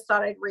 I just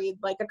thought I'd read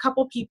like a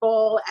couple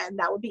people and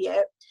that would be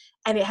it.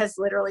 And it has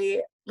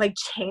literally like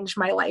changed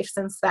my life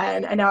since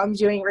then. And now I'm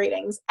doing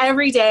readings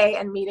every day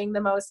and meeting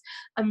the most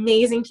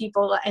amazing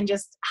people and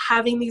just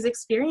having these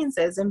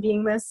experiences and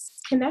being this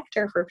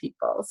connector for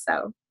people.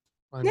 So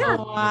yeah.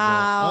 Unbelievable.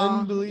 Wow.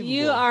 Unbelievable.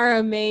 You are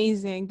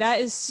amazing.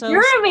 That is so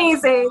You're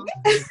amazing.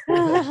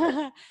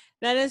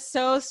 That is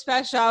so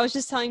special. I was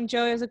just telling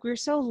Joey, I was like, we're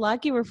so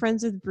lucky we're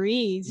friends with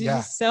Bree. She's Yeah.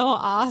 just so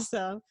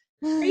awesome.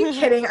 Are you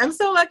kidding? I'm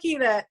so lucky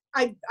that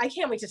I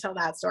can't wait to tell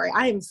that story.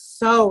 I am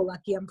so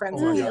lucky I'm friends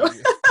with you.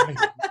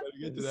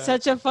 Get to that.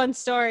 Such a fun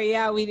story.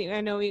 Yeah, I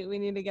know we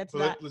need to get to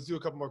Well, that. let's do a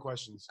couple more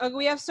questions. Okay,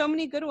 we have so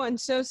many good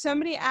ones. So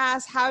somebody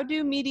asked, how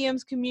do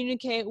mediums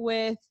communicate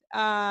with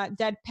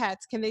dead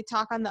pets? Can they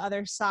talk on the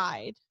other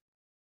side?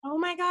 Oh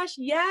my gosh,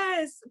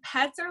 yes.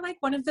 Pets are like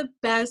one of the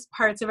best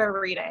parts of a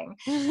reading.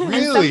 Really?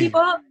 And some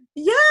people,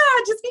 yeah,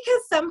 just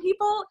because some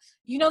people,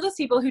 those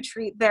people who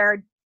treat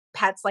their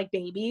pets like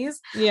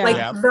babies, Yeah. like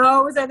Yeah.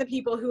 those are the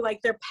people who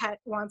like their pet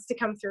wants to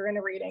come through in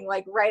a reading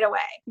like right away.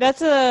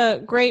 That's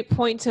a great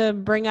point to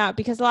bring up,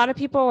 because a lot of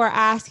people were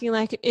asking,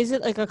 like, is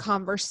it like a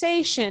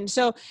conversation?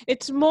 So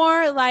it's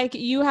more like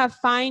you have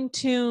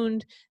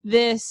fine-tuned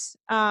this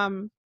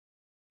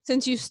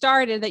since you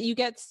started, that you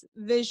get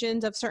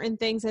visions of certain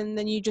things and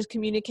then you just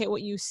communicate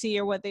what you see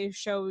or what they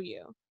show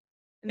you.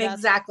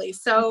 Exactly.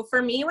 So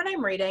for me, when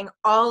I'm reading,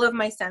 all of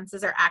my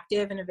senses are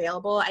active and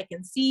available. I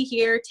can see,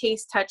 hear,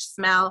 taste, touch,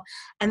 smell,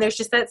 and there's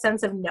just that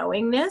sense of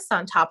knowingness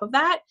on top of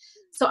that.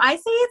 So I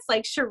say it's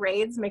like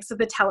charades mixed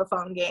with a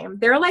telephone game.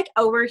 They're like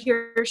over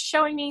here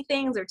showing me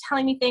things or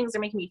telling me things or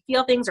making me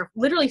feel things or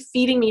literally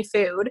feeding me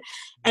food.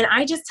 And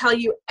I just tell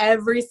you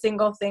every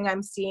single thing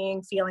I'm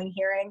seeing, feeling,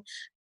 hearing,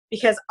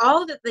 because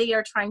all that they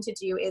are trying to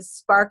do is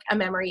spark a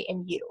memory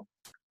in you.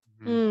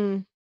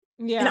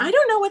 Yeah. And I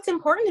don't know what's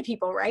important to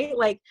people, right?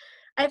 Like,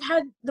 I've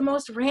had the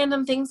most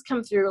random things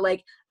come through,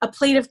 like a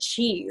plate of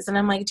cheese. And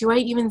I'm like, do I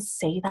even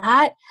say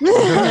that?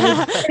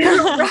 Right?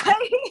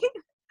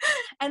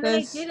 And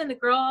then I did, and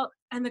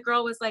the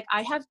girl was like,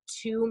 I have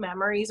 2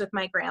 memories with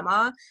my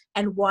grandma,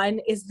 and one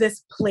is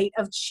this plate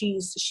of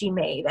cheese she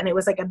made. And it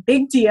was like a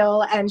big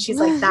deal. And she's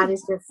like,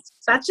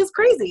 that's just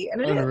crazy.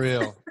 And it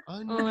Unreal. is.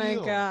 Oh my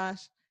gosh.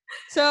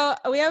 So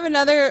we have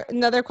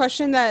another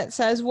question that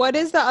says, what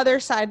is the other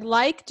side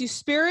like? Do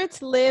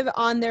spirits live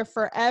on there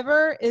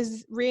forever?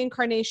 Is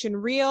reincarnation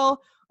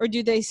real, or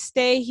do they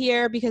stay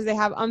here because they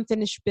have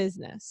unfinished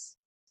business?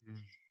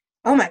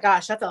 Oh my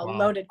gosh, that's a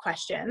loaded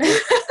question.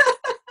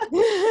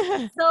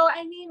 So,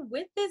 I mean,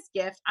 with this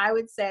gift, I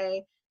would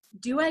say,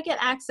 do I get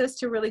access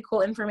to really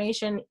cool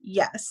information?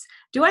 Yes.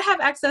 Do I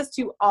have access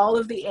to all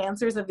of the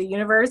answers of the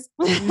universe?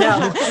 No.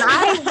 And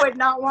I would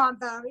not want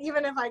them,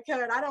 even if I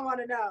could. I don't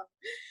want to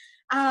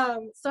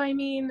know. So, I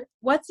mean,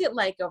 what's it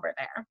like over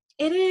there?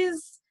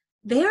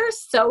 They are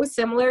so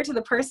similar to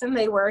the person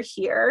they were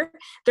here.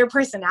 Their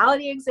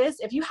personality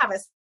exists. If you have a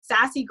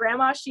sassy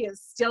grandma, she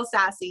is still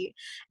sassy.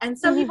 And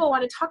some people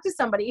want to talk to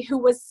somebody who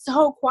was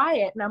so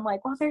quiet. And I'm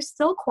like, well, they're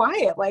still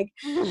quiet. Like,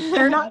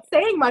 they're not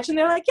saying much. And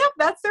they're like, yep,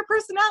 that's their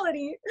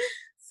personality.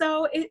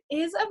 So it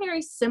is a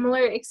very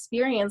similar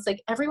experience.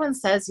 Like everyone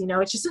says,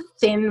 it's just a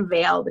thin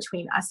veil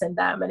between us and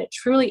them. And it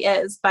truly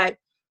is. But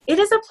it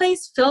is a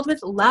place filled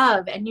with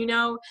love. And,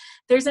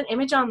 there's an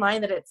image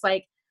online that it's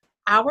like,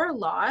 our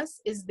loss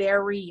is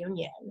their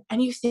reunion.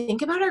 And you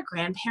think about our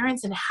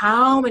grandparents and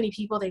how many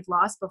people they've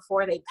lost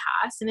before they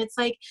pass. And it's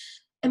like,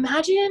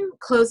 imagine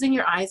closing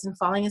your eyes and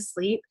falling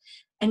asleep,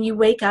 and you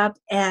wake up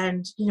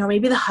and,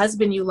 maybe the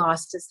husband you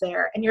lost is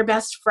there, and your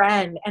best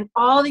friend, and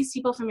all these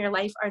people from your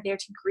life are there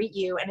to greet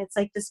you. And it's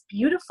like this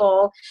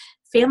beautiful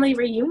family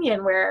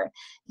reunion where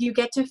you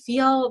get to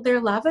feel their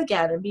love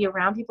again and be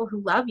around people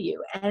who love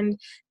you, and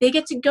they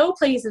get to go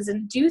places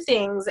and do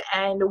things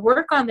and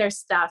work on their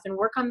stuff and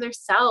work on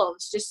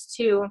themselves.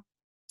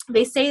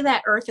 They say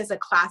that Earth is a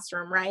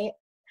classroom, right?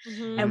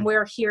 Mm-hmm. And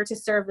we're here to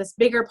serve this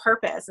bigger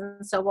purpose.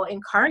 And so we'll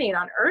incarnate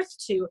on Earth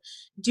to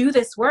do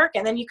this work.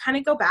 And then you kind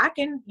of go back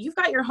and you've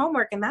got your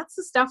homework. And that's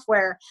the stuff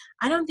where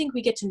I don't think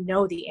we get to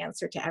know the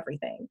answer to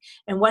everything.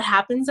 And what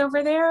happens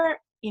over there,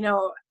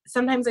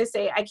 sometimes I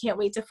say, I can't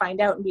wait to find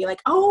out and be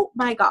like, oh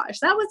my gosh,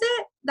 that was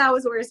it. That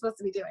was what we're supposed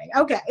to be doing.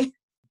 Okay.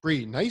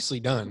 Bri,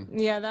 nicely done.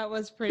 Yeah, that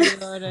was pretty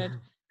loaded.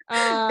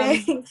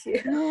 Thank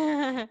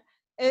you.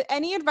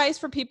 Any advice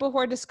for people who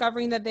are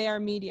discovering that they are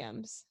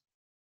mediums?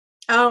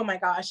 Oh my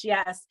gosh,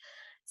 yes.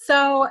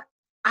 So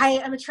I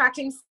am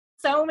attracting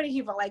so many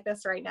people like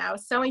this right now.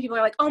 So many people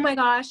are like, oh my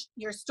gosh,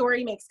 your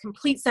story makes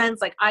complete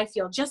sense. Like, I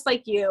feel just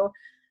like you.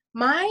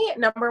 My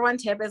number one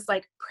tip is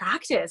like,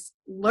 practice,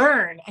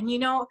 learn. And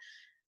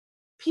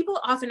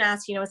people often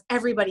ask, is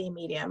everybody a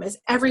medium? Is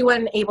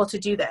everyone able to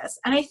do this?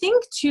 And I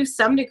think to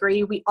some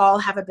degree, we all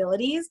have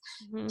abilities.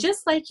 Mm-hmm.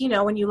 Just like,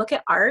 when you look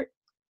at art,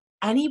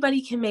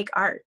 anybody can make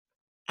art.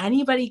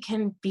 Anybody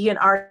can be an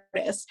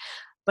artist.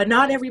 But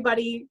not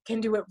everybody can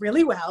do it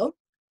really well.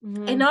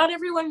 Mm-hmm. And not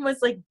everyone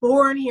was like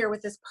born here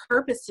with this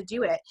purpose to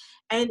do it.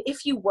 And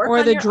if you work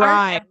on your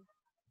art,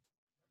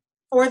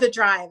 or the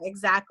drive,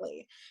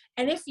 exactly.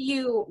 And if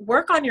you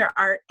work on your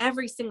art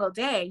every single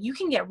day, you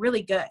can get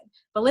really good.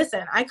 But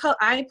listen,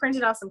 I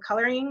printed off some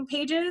coloring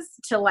pages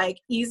to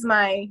like ease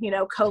my,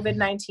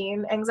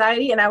 COVID-19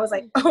 anxiety. And I was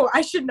like, oh,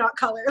 I should not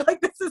color. Like,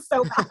 this is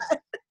so bad.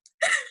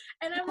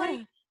 And I'm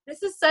like,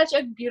 this is such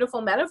a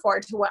beautiful metaphor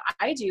to what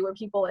I do, where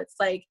people, it's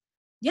like,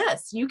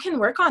 yes, you can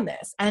work on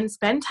this and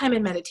spend time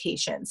in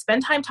meditation,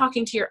 spend time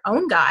talking to your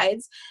own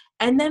guides,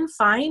 and then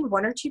find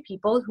 1 or 2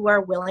 people who are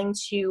willing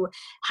to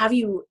have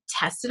you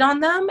tested on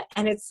them.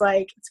 And it's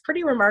like, it's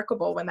pretty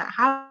remarkable when that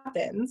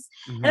happens.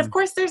 Mm-hmm. And of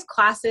course, there's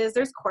classes,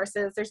 there's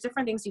courses, there's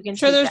different things you can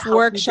take. There's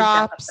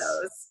workshops.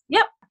 Those.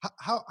 Yep.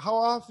 How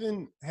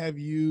often have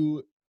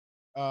you,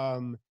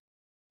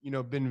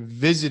 been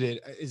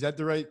visited? Is that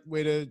the right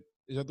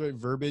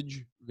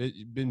verbiage?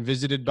 Been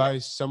visited by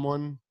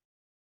someone?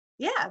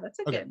 Yeah, that's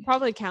a good.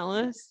 Probably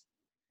countless.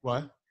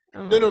 What?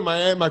 No.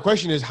 My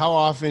question is how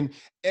often,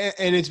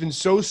 and it's been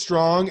so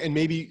strong and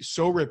maybe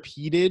so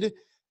repeated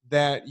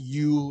that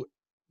you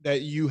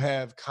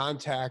have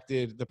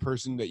contacted the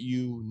person that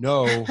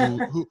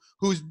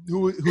who's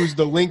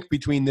the link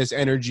between this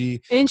energy.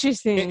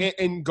 Interesting.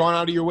 And gone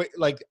out of your way,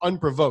 like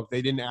unprovoked.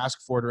 They didn't ask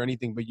for it or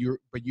anything, but you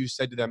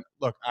said to them,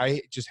 "Look,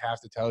 I just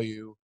have to tell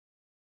you,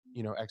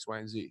 X, Y,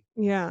 and Z."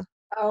 Yeah.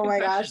 Oh my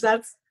gosh,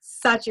 that's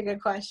such a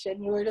good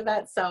question. You worded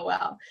that so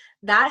well.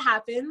 That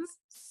happens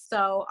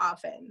so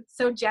often.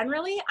 So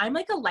generally, I'm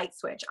like a light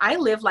switch. I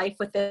live life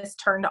with this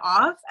turned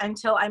off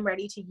until I'm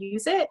ready to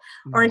use it,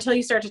 or until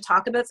you start to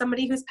talk about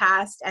somebody who's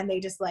passed and they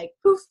just like,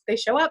 poof, they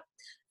show up.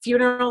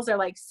 Funerals are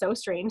like so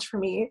strange for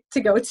me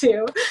to go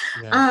to.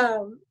 Yeah.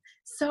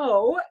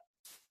 So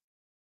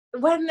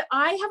when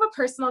I have a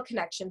personal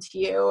connection to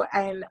you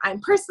and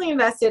I'm personally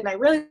invested and I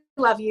really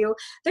love you,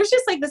 there's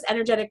just like this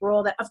energetic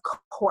rule that, of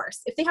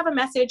course, if they have a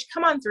message,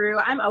 come on through.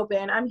 I'm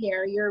open. I'm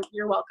here.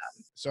 You're welcome.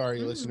 Sorry,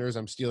 listeners,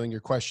 I'm stealing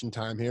your question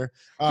time here.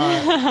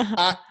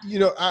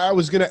 I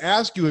was going to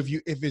ask you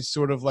if it's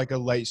sort of like a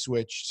light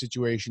switch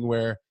situation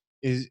where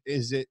is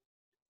it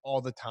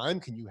all the time?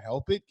 Can you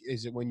help it?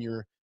 Is it when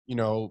you're,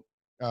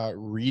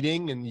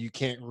 reading and you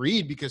can't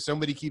read because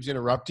somebody keeps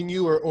interrupting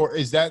you, or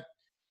is that,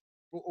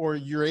 or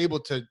you're able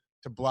to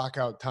block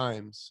out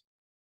times?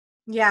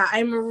 Yeah,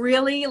 I'm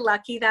really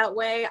lucky that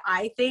way.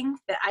 I think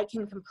that I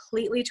can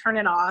completely turn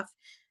it off.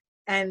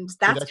 And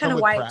that's kind of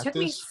why it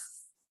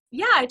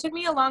took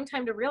me a long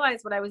time to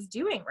realize what I was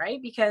doing, right?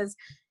 Because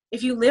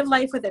if you live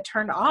life with it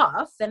turned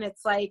off, then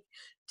it's like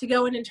to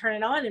go in and turn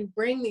it on and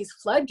bring these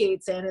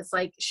floodgates in. It's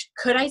like,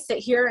 could I sit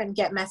here and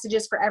get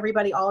messages for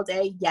everybody all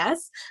day?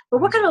 Yes.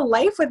 But what kind of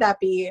life would that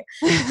be?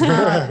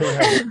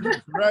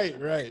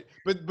 Right.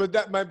 But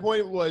that, my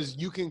point was,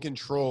 you can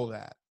control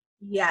that.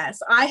 Yes,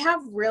 I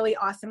have really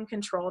awesome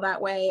control that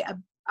way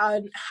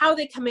on how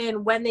they come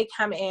in, when they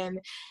come in.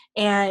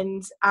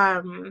 And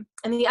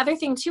the other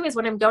thing too is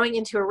when I'm going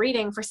into a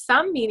reading, for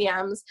some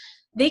mediums,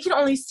 they can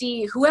only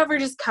see whoever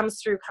just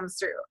comes through.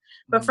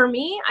 But for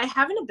me, I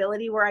have an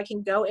ability where I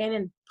can go in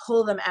and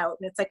pull them out.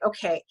 And it's like,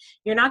 okay,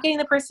 you're not getting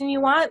the person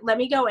you want. Let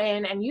me go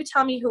in and you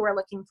tell me who we're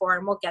looking for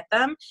and we'll get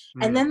them.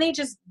 And then they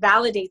just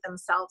validate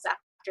themselves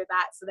after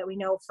that so that we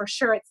know for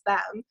sure it's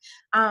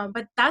them.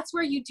 But that's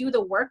where you do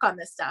the work on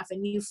this stuff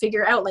and you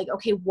figure out like,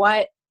 okay,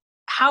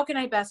 how can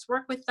I best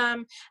work with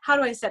them? How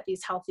do I set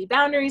these healthy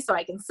boundaries so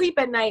I can sleep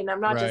at night and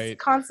I'm not just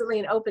constantly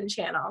an open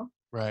channel?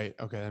 Right.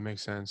 Okay. That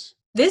makes sense.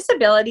 This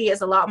ability is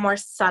a lot more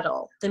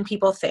subtle than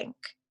people think.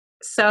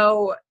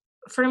 So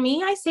for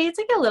me, I say it's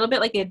like a little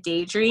bit like a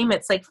daydream.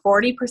 It's like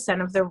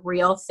 40% of the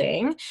real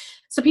thing.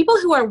 So people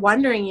who are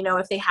wondering,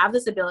 if they have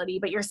this ability,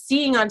 but you're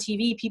seeing on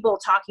TV people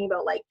talking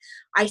about like,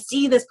 I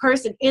see this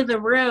person in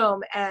the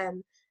room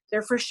and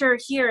they're for sure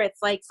here.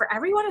 It's like for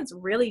everyone, it's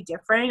really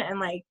different. And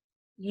like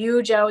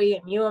you, Joey,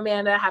 and you,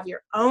 Amanda, have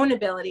your own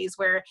abilities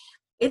where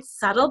it's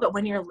subtle, but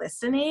when you're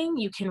listening,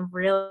 you can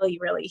really,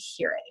 really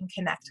hear it and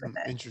connect with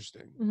it.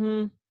 Interesting.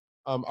 Mm-hmm.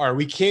 All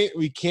right,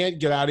 we can't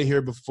get out of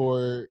here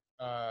before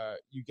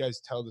you guys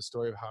tell the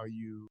story of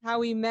how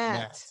we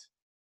met.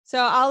 So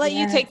I'll let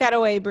you take that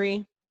away,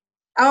 Bri.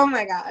 Oh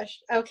my gosh.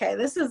 Okay,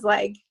 this is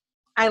like,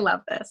 I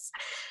love this.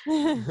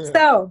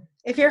 So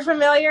if you're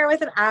familiar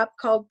with an app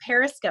called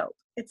Periscope,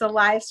 it's a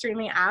live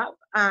streaming app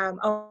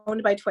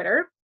owned by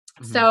Twitter.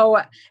 So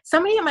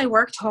somebody at my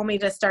work told me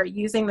to start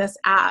using this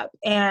app.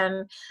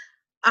 And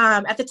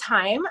at the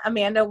time,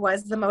 Amanda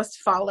was the most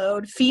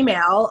followed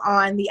female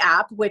on the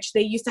app, which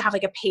they used to have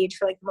like a page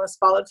for like the most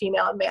followed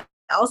female and male.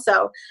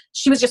 So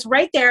she was just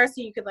right there. So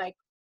you could like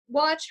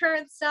watch her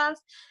and stuff.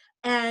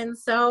 And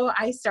so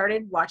I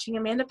started watching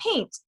Amanda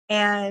paint.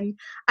 And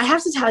I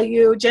have to tell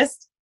you,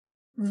 just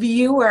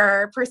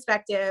viewer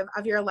perspective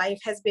of your life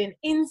has been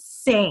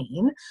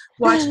insane.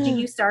 Watching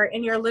you start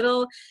in your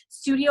little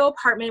studio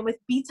apartment with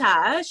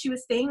Bita. She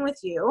was staying with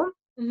you.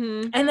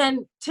 And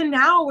then to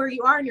now where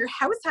you are and you're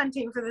house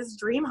hunting for this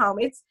dream home.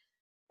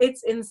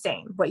 It's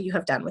insane what you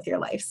have done with your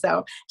life.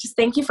 So just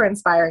thank you for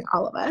inspiring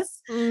all of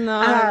us. No,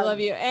 I love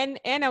you. And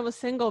I was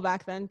single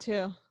back then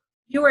too.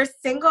 You were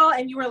single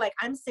and you were like,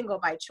 I'm single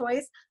by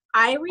choice.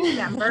 I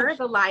remember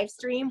the live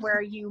stream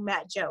where you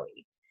met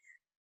Joey.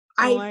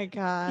 Oh my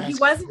God.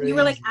 You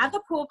were like at the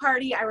pool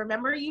party. I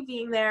remember you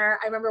being there.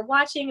 I remember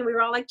watching and we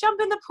were all like,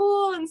 jump in the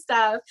pool and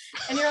stuff.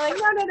 And you're like,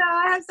 no,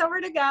 I have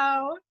somewhere to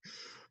go.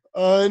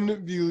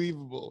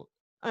 Unbelievable.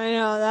 I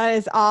know, that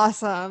is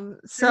awesome.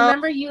 So I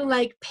remember you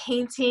like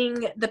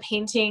painting the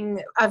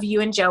painting of you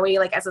and Joey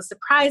like as a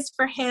surprise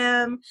for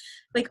him,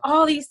 like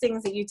all these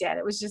things that you did.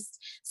 It was just,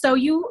 so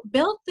you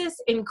built this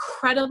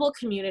incredible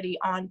community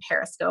on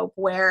Periscope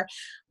where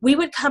we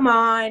would come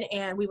on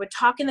and we would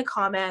talk in the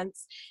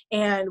comments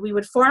and we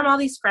would form all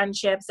these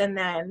friendships. And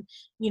then,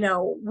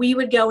 we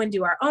would go and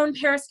do our own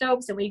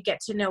Periscopes and we'd get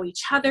to know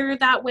each other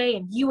that way.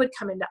 And you would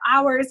come into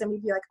ours and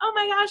we'd be like, oh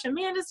my gosh,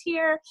 Amanda's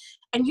here.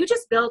 And you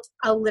just built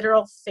a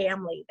literal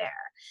family there.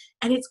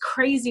 And it's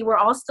crazy. We're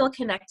all still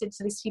connected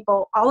to these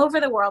people all over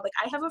the world. Like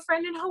I have a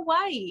friend in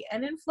Hawaii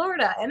and in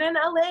Florida and in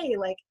LA.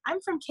 Like I'm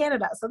from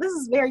Canada. So this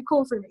is very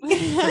cool for me.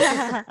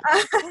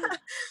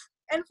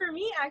 And for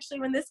me, actually,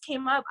 when this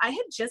came up, I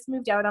had just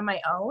moved out on my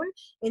own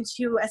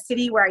into a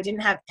city where I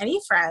didn't have any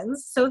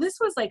friends. So this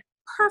was like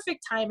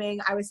perfect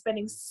timing. I was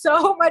spending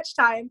so much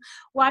time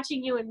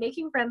watching you and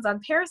making friends on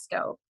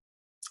Periscope.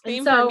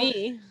 Same for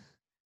me.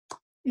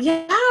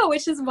 Yeah,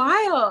 which is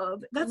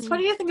wild. That's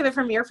funny to think of it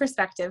from your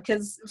perspective,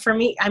 because for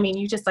me, I mean,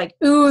 you just like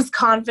ooze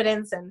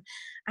confidence, and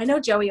I know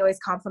Joey always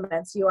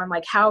compliments you on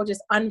like how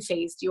just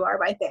unfazed you are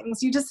by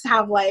things. You just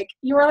have like,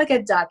 you are like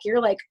a duck.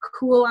 You're like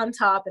cool on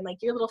top, and like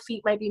your little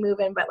feet might be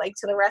moving, but like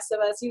to the rest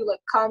of us, you look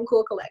calm,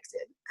 cool,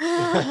 collected.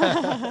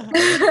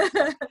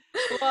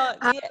 Well,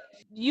 yeah,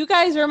 you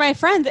guys are my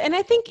friends. And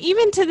I think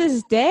even to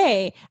this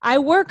day, I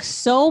work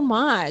so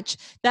much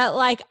that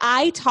like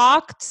I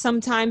talk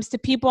sometimes to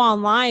people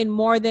online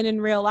more than in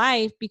real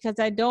life, because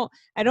I don't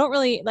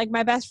really like,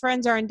 my best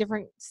friends are in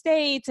different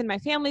states and my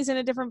family's in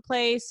a different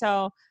place.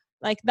 So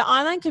like the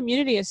online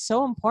community is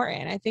so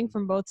important, I think,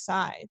 from both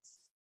sides.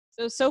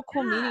 So it's so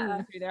cool meeting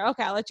you through there.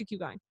 Okay, I'll let you keep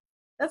going.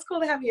 That's cool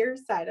to have your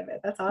side of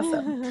it. That's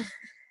awesome.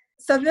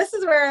 So this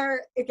is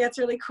where it gets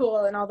really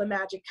cool and all the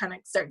magic kind of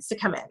starts to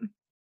come in.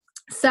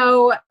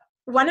 So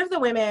one of the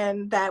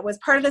women that was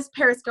part of this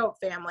Periscope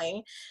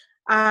family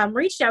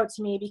reached out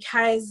to me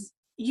because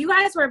you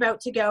guys were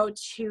about to go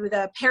to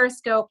the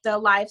Periscope, the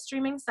live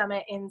streaming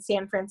summit in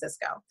San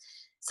Francisco.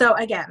 So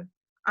again,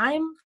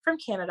 I'm from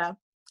Canada,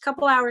 a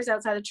couple hours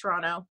outside of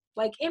Toronto.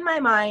 Like in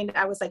my mind,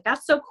 I was like,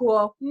 that's so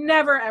cool.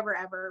 Never, ever,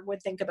 ever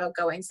would think about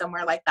going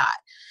somewhere like that.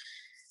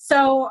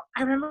 So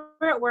I remember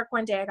at work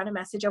one day, I got a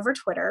message over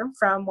Twitter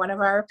from one of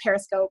our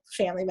Periscope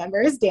family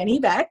members, Danny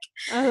Beck.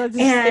 Oh, let's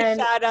just say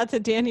shout out to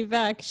Danny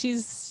Beck.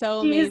 She's so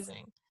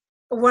amazing.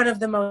 One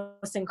of the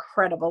most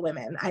incredible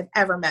women I've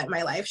ever met in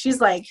my life. She's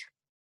like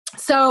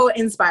so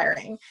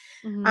inspiring.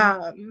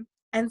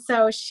 And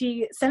so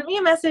she sent me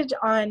a message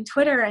on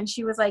Twitter and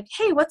she was like,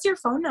 hey, what's your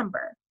phone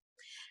number?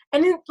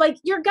 And then, like,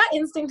 your gut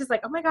instinct is like,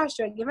 oh my gosh,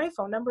 do I give my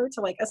phone number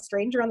to like a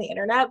stranger on the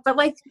internet? But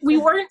like, we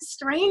weren't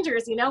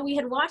strangers, you know, we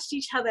had watched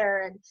each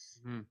other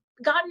and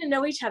gotten to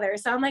know each other.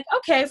 So I'm like,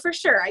 okay, for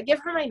sure. I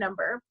give her my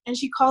number and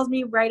she calls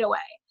me right away.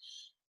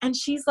 And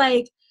she's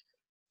like,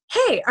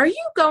 hey, are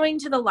you going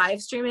to the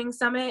live streaming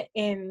summit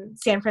in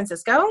San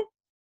Francisco?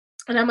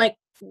 And I'm like,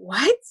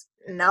 what?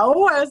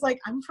 No. I was like,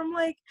 I'm from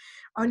like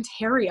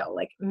Ontario.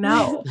 Like,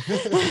 no.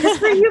 Because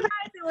for you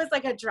guys, it was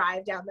like a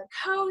drive down the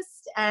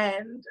coast.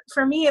 And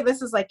for me,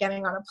 this is like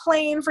getting on a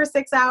plane for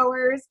 6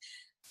 hours.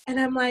 And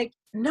I'm like,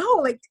 no,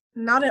 like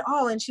not at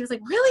all. And she was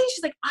like, really?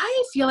 She's like,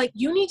 I feel like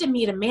you need to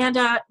meet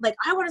Amanda. Like,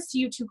 I want to see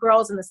you two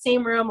girls in the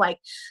same room. Like,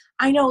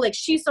 I know like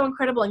she's so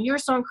incredible and you're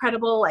so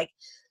incredible. Like,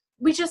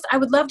 I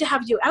would love to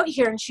have you out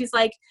here. And she's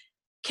like,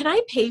 can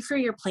I pay for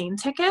your plane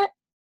ticket?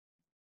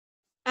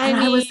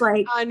 I was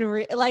like,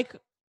 unreal. Like,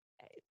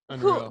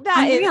 unreal. Who,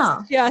 that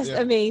unreal. Is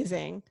just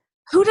amazing.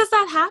 Who does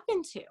that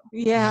happen to?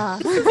 Yeah.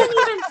 This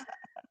isn't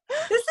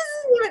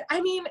even, I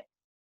mean,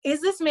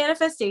 is this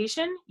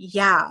manifestation?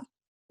 Yeah.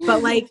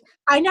 But like,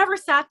 I never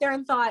sat there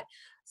and thought,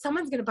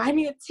 someone's going to buy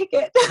me a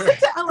ticket to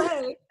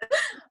LA.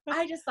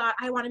 I just thought,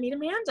 I want to meet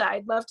Amanda.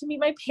 I'd love to meet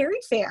my Perry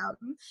fam.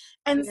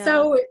 And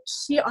so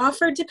she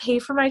offered to pay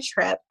for my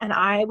trip. And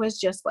I was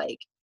just like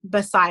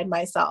beside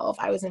myself.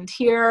 I was in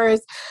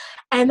tears.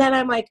 And then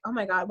I'm like, oh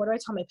my God, what do I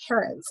tell my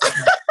parents? So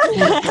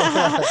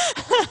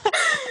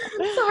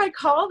I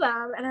call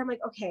them and I'm like,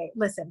 okay,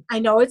 listen, I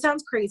know it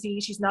sounds crazy.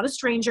 She's not a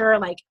stranger.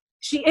 Like,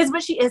 she is,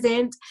 but she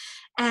isn't.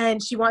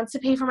 And she wants to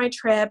pay for my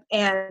trip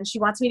and she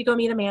wants me to go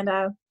meet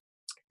Amanda.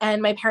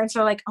 And my parents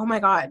are like, oh my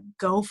God,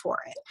 go for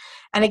it.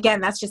 And again,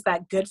 that's just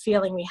that good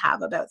feeling we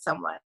have about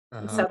someone.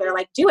 So they're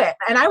like, do it.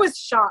 And I was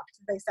shocked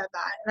they said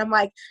that. And I'm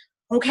like,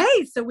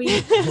 okay. So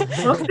we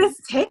booked this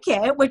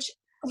ticket, which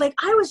like,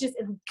 I was just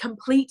in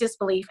complete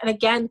disbelief. And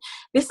again,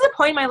 this is a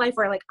point in my life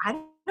where like, I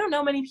don't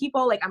know many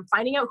people, like I'm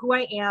finding out who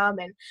I am.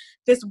 And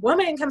this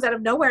woman comes out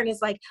of nowhere and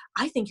is like,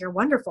 I think you're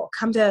wonderful.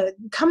 Come to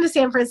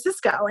San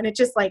Francisco. And it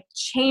just like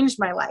changed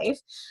my life.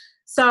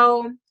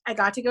 So I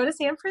got to go to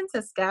San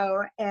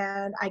Francisco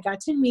and I got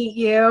to meet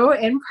you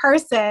in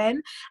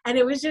person. And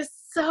it was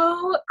just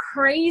so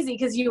crazy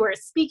because you were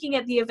speaking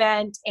at the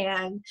event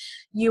and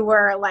you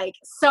were like,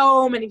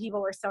 so many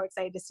people were so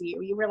excited to see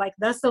you. You were like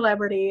the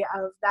celebrity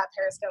of that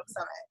Periscope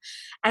summit.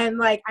 And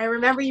like, I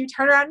remember you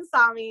turned around and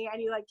saw me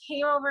and you like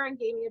came over and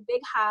gave me a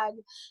big hug.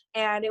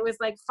 And it was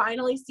like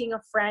finally seeing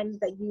a friend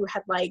that you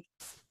had like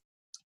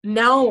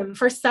known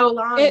for so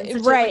long.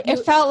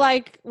 It felt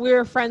like we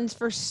were friends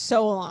for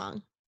so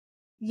long.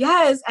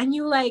 Yes. And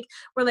you like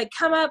were like,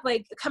 come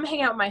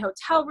hang out in my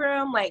hotel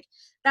room. Like,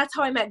 that's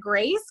how I met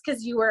Grace,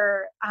 because you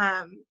were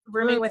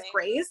rooming with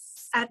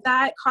Grace at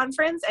that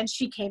conference. And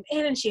she came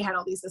in and she had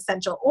all these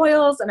essential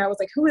oils. And I was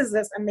like, who is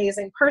this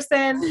amazing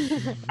person?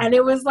 And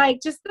it was like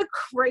just the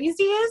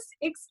craziest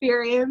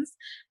experience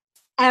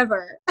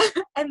ever.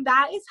 And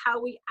that is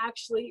how we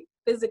actually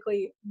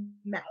physically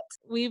met.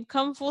 We've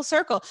come full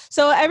circle.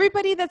 So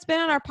everybody that's been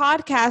on our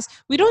podcast,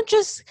 we don't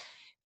just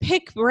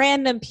pick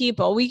random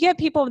people. We get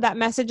people that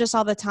message us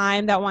all the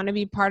time that want to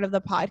be part of the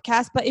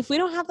podcast, but if we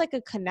don't have like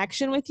a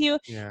connection with you,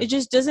 it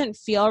just doesn't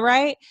feel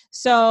right.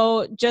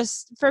 So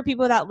just for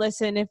people that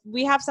listen, if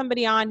we have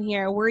somebody on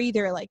here, we're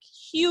either like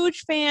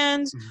huge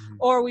fans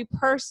or we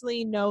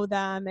personally know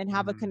them and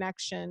have a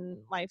connection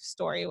life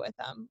story with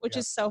them, which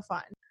is so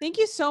fun. Thank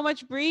you so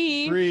much,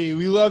 Bri. Bri,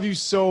 we love you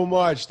so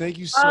much. Thank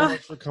you so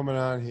much for coming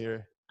on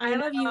here. I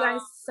love you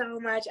guys so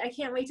much. I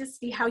can't wait to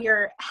see how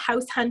your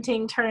house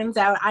hunting turns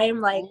out. I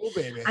am like,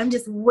 I'm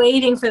just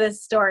waiting for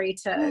this story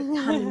to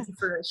come into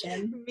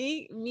fruition.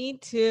 Me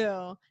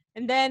too.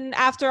 And then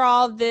after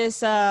all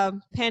this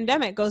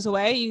pandemic goes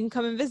away, you can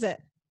come and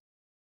visit.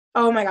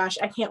 Oh my gosh,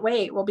 I can't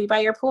wait. We'll be by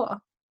your pool.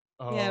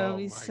 Yeah, it'll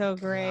be so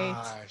great.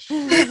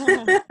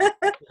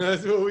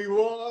 That's what we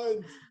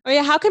want. Oh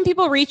yeah, how can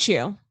people reach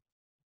you?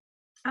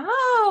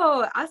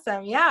 Oh,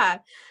 awesome. Yeah.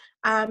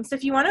 So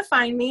if you want to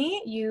find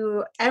me,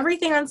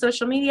 everything on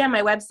social media,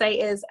 my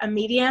website is a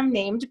Medium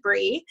Named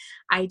Bri.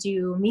 I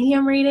do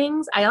medium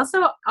readings. I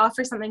also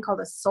offer something called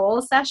a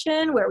soul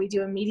session where we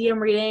do a medium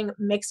reading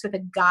mixed with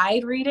a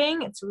guide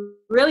reading. It's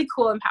really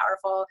cool and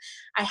powerful.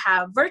 I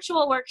have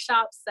virtual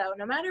workshops. So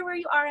no matter where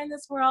you are in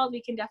this world,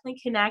 we can definitely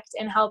connect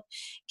and help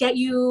get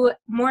you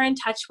more in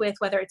touch with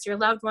whether it's your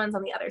loved ones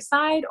on the other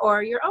side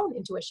or your own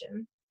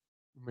intuition.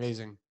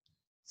 Amazing.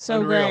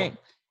 So great.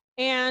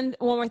 And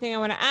one more thing I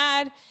want to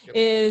add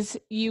is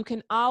you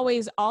can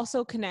always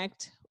also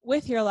connect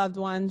with your loved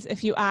ones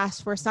if you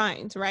ask for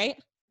signs, right?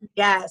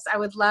 Yes, I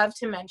would love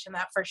to mention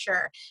that for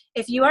sure.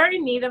 If you are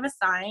in need of a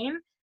sign,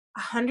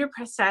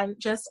 100%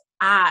 just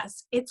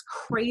ask. It's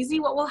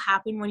crazy what will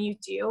happen when you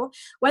do,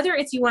 whether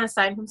it's you want a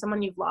sign from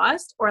someone you've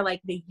lost or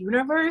like the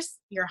universe,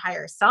 your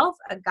higher self,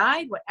 a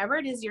guide, whatever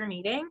it is you're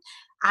needing.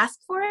 Ask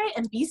for it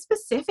and be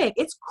specific.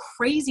 It's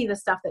crazy the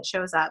stuff that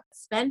shows up.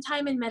 Spend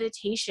time in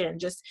meditation,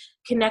 just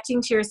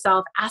connecting to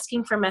yourself,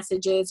 asking for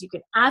messages. You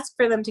can ask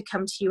for them to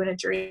come to you in a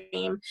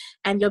dream,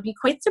 and you'll be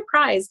quite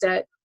surprised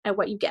at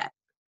what you get.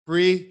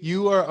 Bri,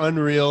 you are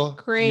unreal.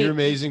 Great. You're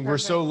amazing. Perfect. We're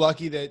so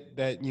lucky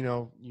that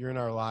you're in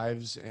our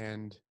lives,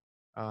 and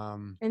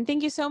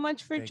thank you so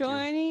much for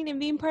joining and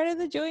being part of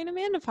the Joey and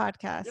Amanda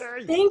podcast.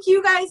 Yay. Thank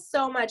you guys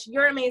so much.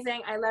 You're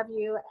amazing. I love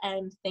you,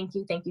 and thank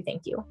you.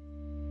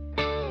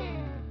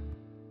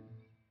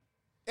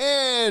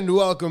 And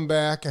welcome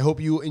back. I hope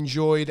you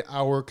enjoyed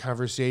our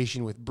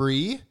conversation with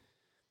Bri.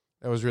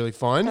 That was really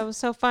fun. That was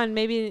so fun.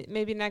 Maybe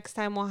next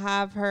time we'll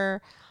have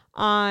her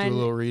on. Do a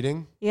little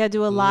reading. Yeah,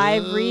 do a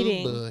live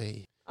reading.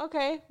 Boy.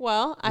 Okay,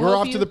 well, we're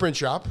off to the print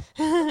shop.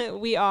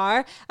 We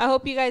are. I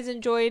hope you guys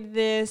enjoyed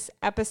this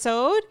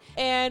episode,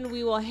 and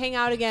we will hang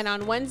out again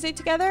on Wednesday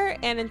together.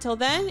 And until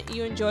then,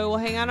 you enjoy. We'll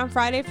hang out on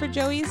Friday for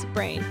Joey's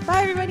Brain.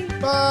 Bye, everybody.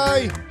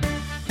 Bye.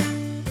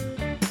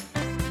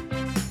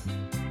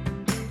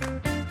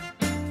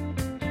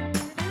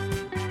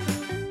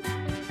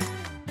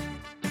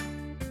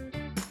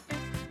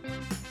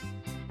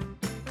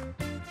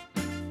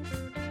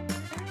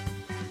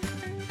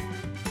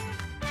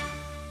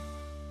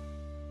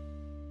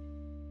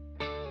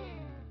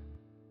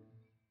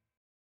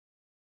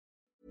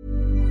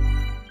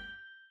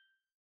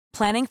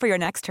 Planning for your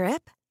next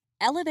trip?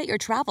 Elevate your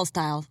travel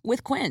style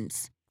with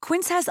Quince.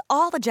 Quince has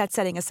all the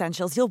jet-setting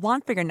essentials you'll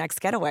want for your next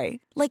getaway,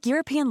 like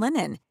European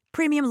linen,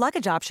 premium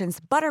luggage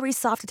options, buttery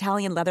soft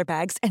Italian leather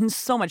bags, and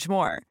so much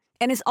more.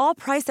 And is all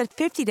priced at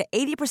 50 to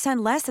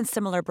 80% less than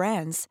similar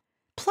brands.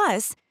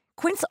 Plus,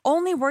 Quince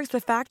only works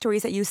with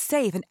factories that use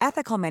safe and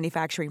ethical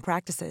manufacturing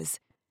practices.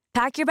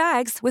 Pack your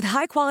bags with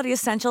high-quality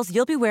essentials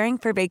you'll be wearing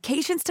for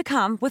vacations to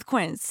come with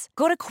Quince.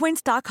 Go to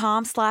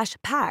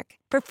quince.com/pack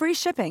for free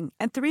shipping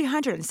and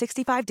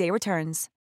 365-day returns.